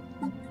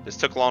 This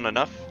took long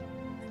enough.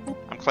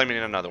 I'm claiming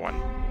another one.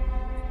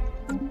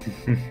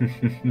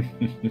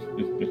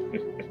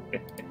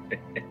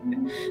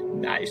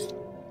 Nice.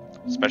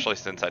 Especially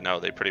since I know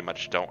they pretty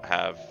much don't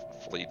have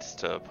fleets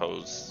to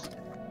oppose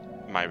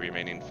my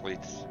remaining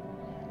fleets.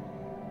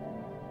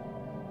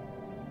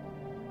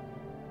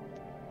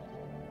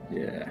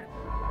 Yeah.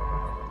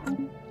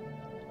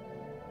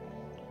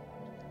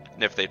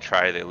 And if they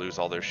try, they lose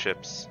all their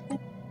ships.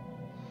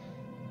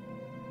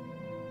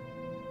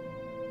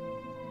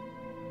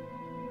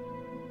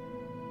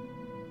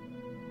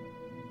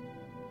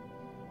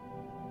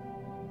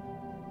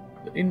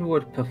 The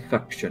inward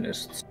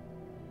perfectionists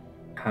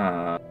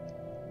have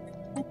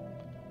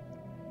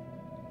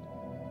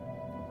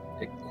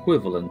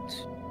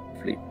equivalent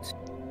fleet.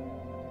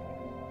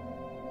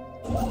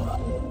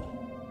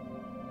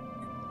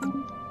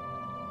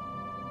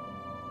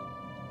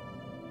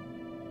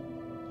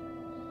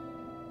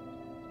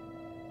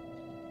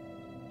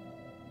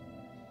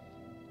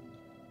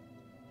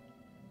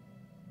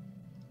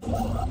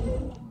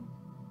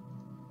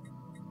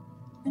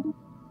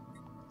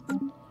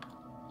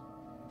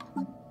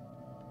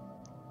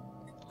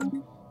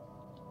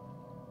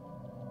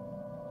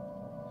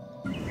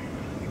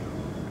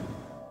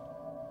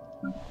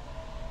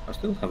 I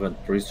still haven't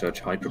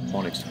researched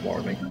hydroponics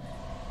farming.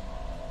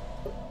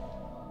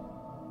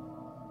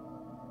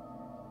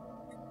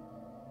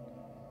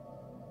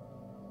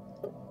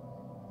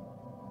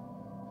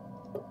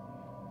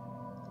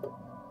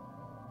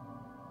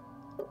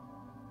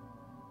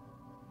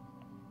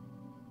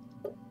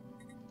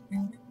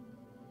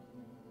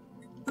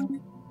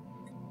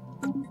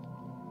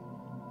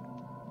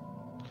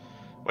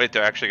 Wait,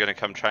 they're actually going to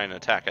come try and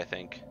attack, I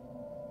think.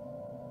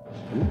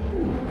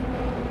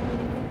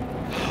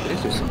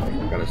 This is something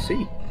I gotta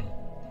see.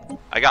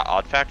 I got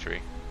Odd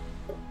Factory.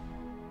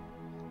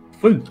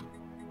 Fun.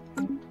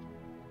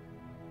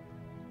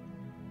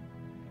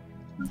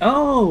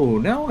 Oh,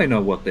 now I know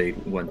what they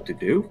want to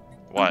do.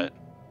 What?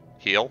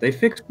 Heal? They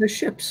fixed the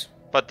ships.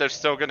 But they're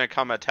still going to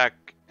come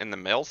attack in the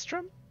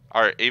Maelstrom?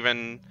 Or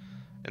even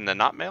in the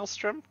not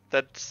Maelstrom?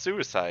 That's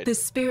suicide. The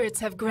spirits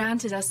have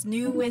granted us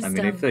new wisdom. I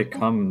mean, if they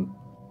come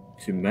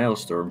to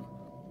Maelstrom...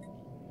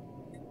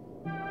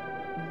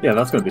 Yeah,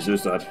 that's gonna be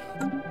suicide.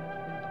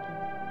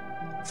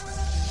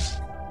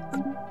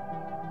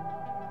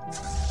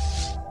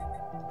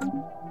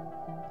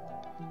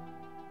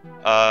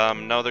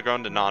 No, they're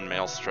going to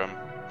non-Maelstrom,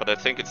 but I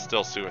think it's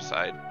still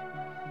suicide.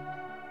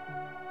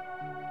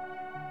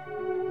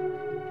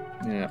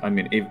 Yeah, I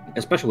mean,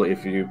 especially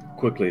if you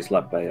quickly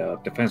slap a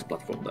defense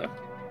platform there.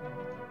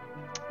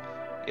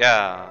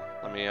 Yeah,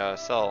 let me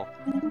sell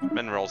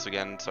minerals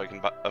again so I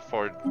can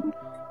afford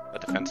a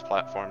defense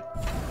platform.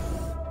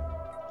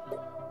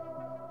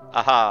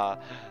 Aha!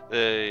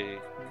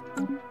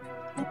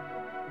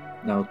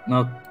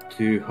 Now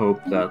to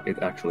hope that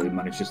it actually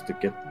manages to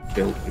get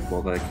built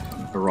before they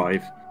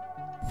arrive.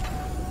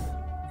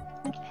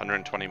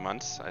 120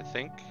 months, I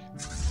think.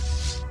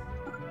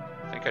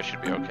 I think I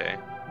should be okay.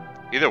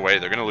 Either way,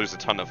 they're gonna lose a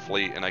ton of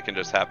fleet, and I can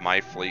just have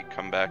my fleet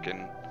come back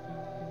and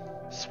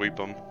sweep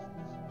them.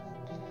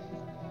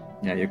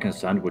 Yeah, you can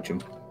sandwich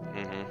them.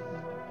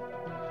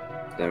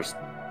 Mm-hmm. There's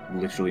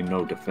literally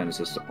no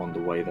defenses on the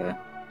way there.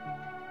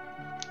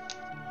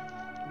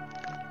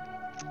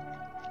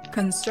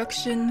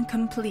 Construction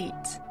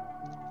complete.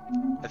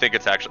 I think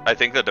it's actually. I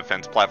think the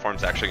defense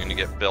platform's actually going to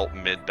get built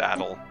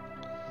mid-battle.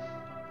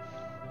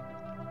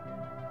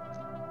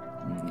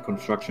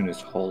 Construction is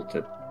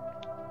halted.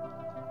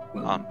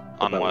 On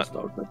what?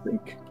 Start, I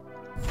think.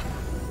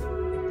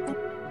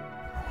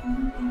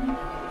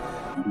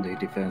 The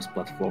defense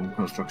platform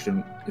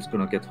construction is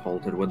gonna get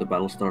halted when the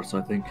battle starts,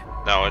 I think.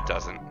 No, it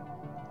doesn't.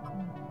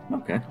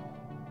 Okay.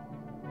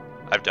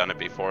 I've done it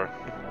before.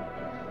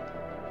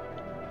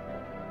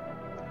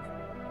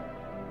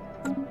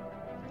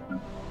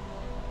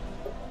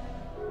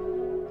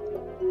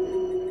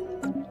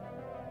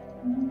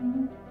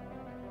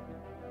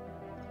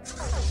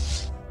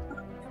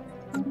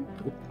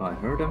 I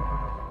heard them.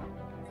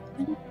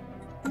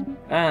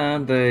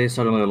 And they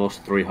suddenly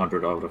lost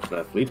 300 out of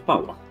their fleet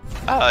power.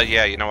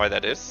 Yeah, you know why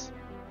that is?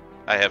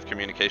 I have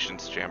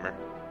communications jammer.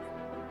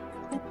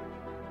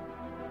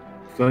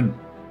 Fun.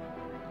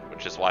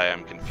 Which is why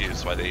I'm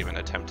confused why they even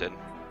attempted.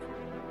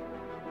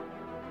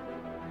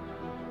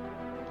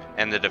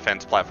 And the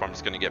defense platform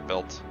is going to get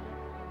built.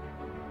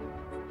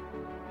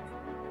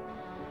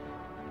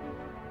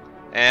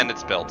 And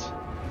it's built.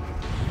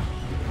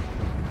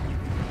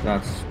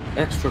 That's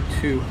extra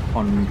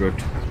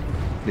 200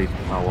 fleet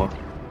power.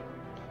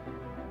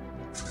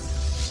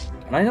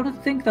 And I don't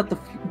think that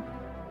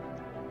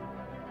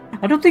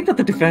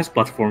the defense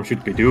platform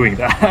should be doing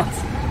that.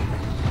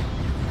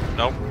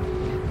 Nope.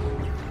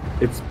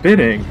 It's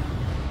spinning.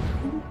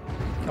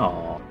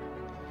 Oh,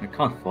 I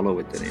can't follow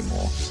it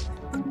anymore.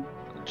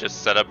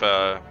 Just set up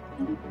a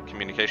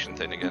communication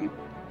thing again.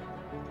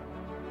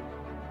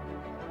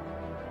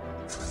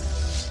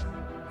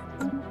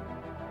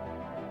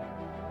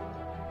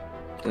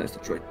 There's the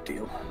trade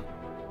deal.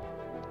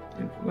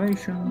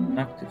 Information,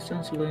 active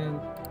sensor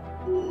link,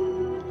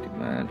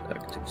 demand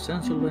active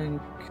sensor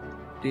link,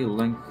 deal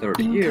length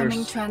 30 Incoming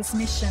years.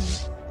 transmission.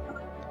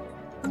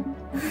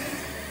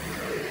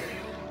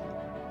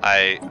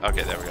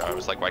 Okay, there we go. I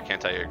was like, why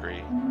can't I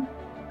agree?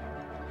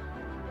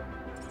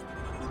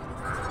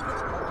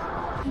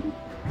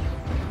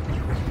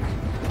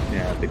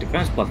 Yeah, the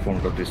defense platform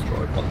got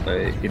destroyed, but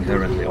they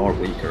inherently are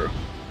weaker.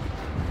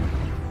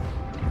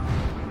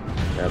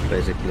 They're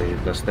basically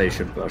the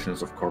station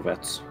versions of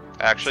corvettes.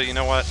 Actually, you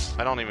know what?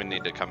 I don't even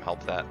need to come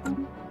help that.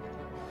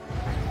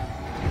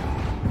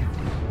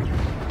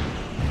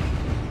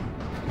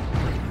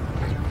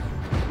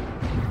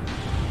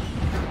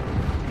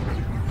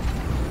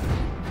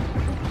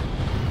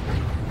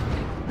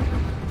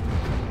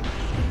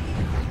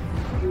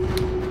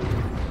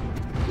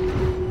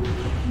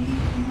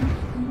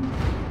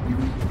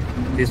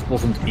 This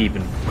wasn't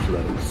even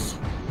close.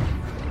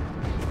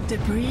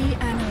 Debris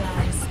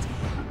analyzed.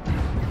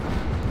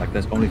 Like,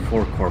 there's only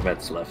 4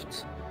 corvettes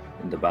left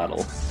in the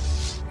battle.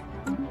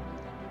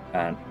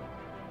 And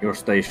your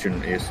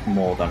station is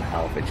more than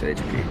half its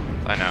HP.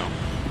 I know.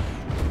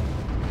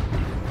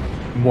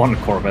 1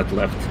 corvette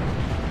left.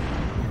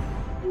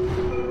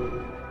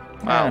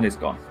 Wow. And it's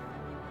gone.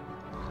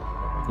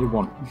 You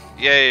won.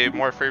 Yay,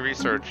 more free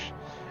research.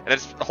 And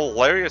it's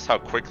hilarious how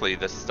quickly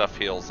this stuff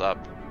heals up.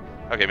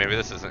 Okay, maybe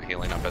this isn't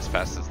healing up as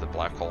fast as the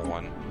black hole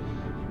one.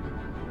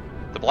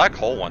 The black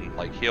hole one,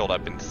 like, healed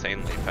up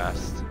insanely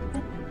fast.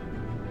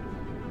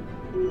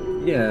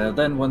 Yeah,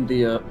 then when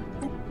the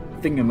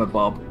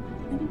thingamabob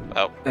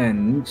Oh,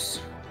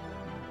 ends...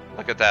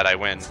 look at that, I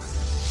win.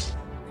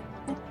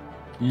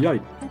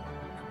 Yikes.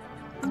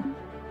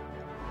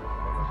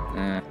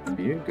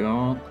 You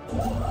got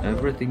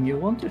everything you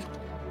wanted.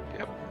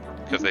 Yep,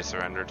 because they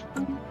surrendered.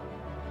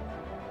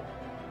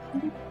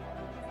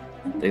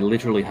 They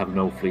literally have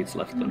no fleets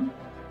left then.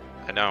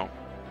 I know.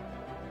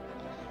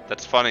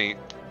 That's funny.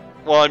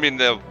 Well, I mean,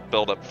 they'll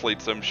build up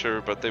fleets, I'm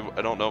sure, but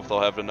I don't know if they'll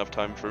have enough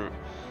time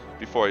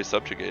before I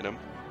subjugate them.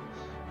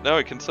 Now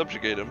I can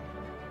subjugate them.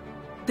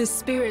 The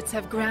spirits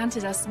have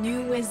granted us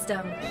new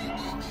wisdom.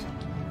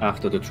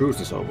 After the truce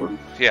is over.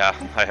 Yeah,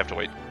 I have to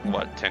wait,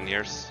 what, 10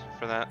 years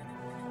for that?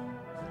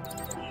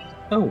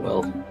 Oh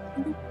well.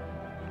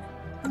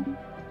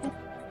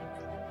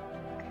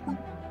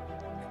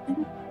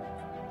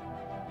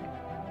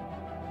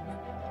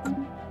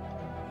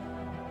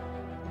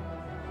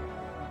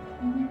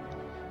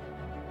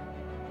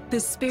 The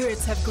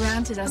spirits have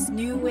granted us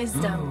new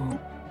wisdom.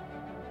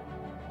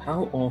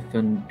 How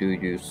often do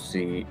you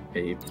see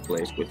a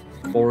place with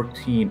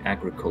 14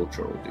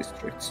 agricultural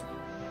districts?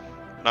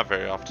 Not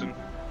very often.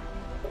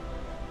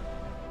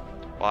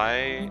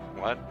 Why?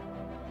 What?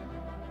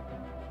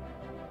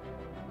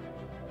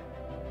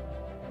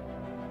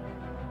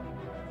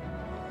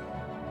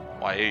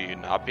 Why are you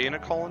not being a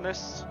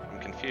colonist?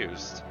 I'm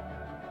confused.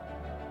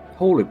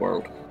 Holy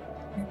World.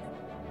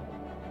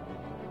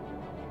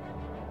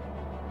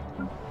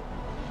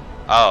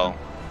 Oh.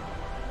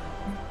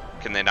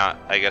 Can they not?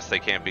 I guess they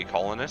can't be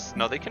colonists?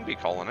 No, they can be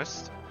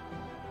colonists.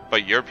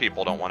 But your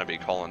people don't want to be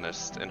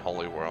colonists in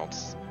Holy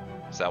Worlds.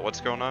 Is that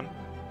what's going on?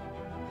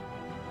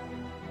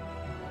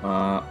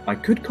 I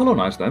could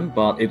colonize them,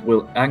 but it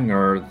will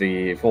anger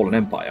the Fallen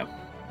Empire.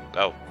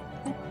 Oh.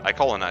 I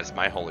colonized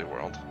my Holy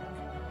World.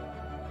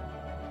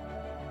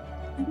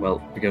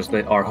 Well, because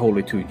they are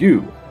holy to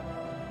you.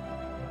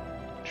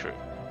 True.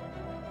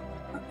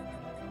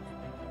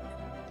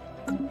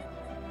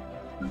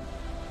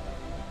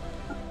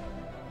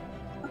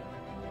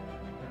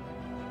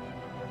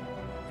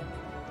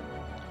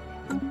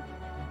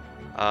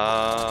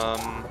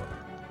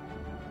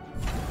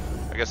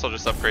 I guess I'll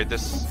just upgrade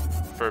this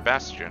for a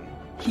bastion.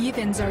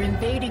 Heathens are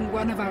invading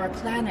one of our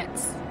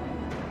planets.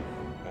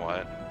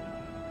 What?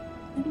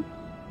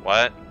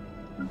 What?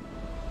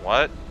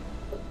 What?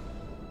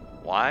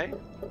 Why?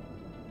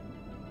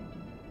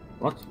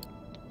 What?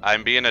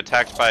 I'm being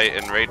attacked by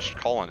enraged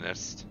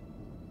colonists.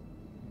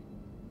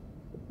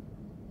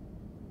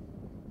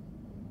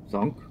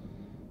 Zonk?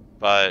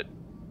 But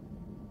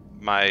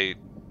my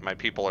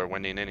people are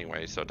winning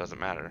anyway, so it doesn't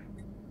matter.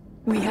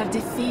 We have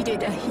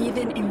defeated a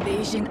heathen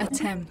invasion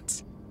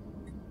attempt.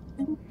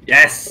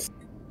 Yes!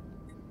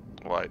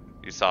 What?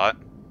 You saw it?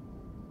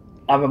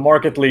 I'm a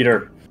market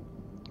leader.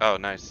 Oh,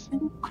 nice.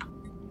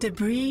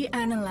 Debris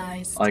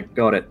analyzed. I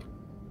got it.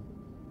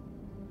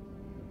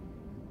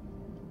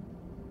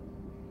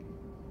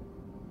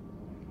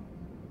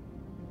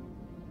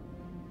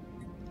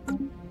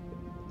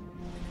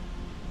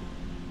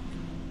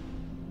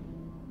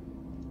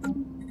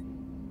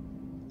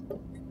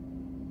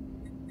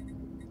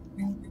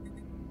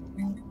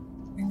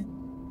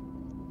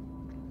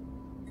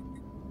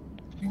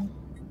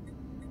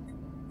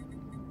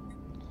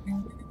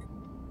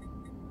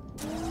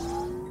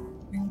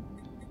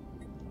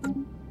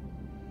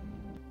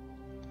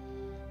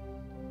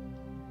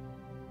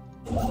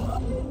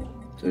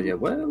 So yeah,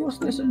 where was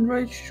this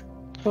enraged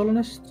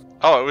colonist?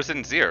 Oh, it was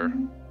in Zir,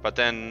 but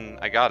then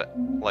I got it.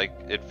 Like,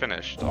 it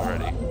finished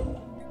already.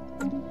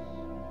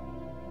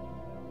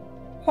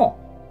 Huh.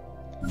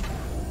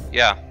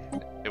 Yeah,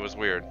 it was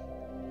weird.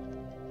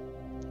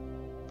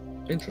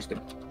 Interesting.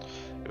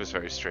 It was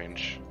very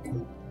strange.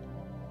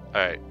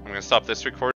 Alright, I'm gonna stop this recording.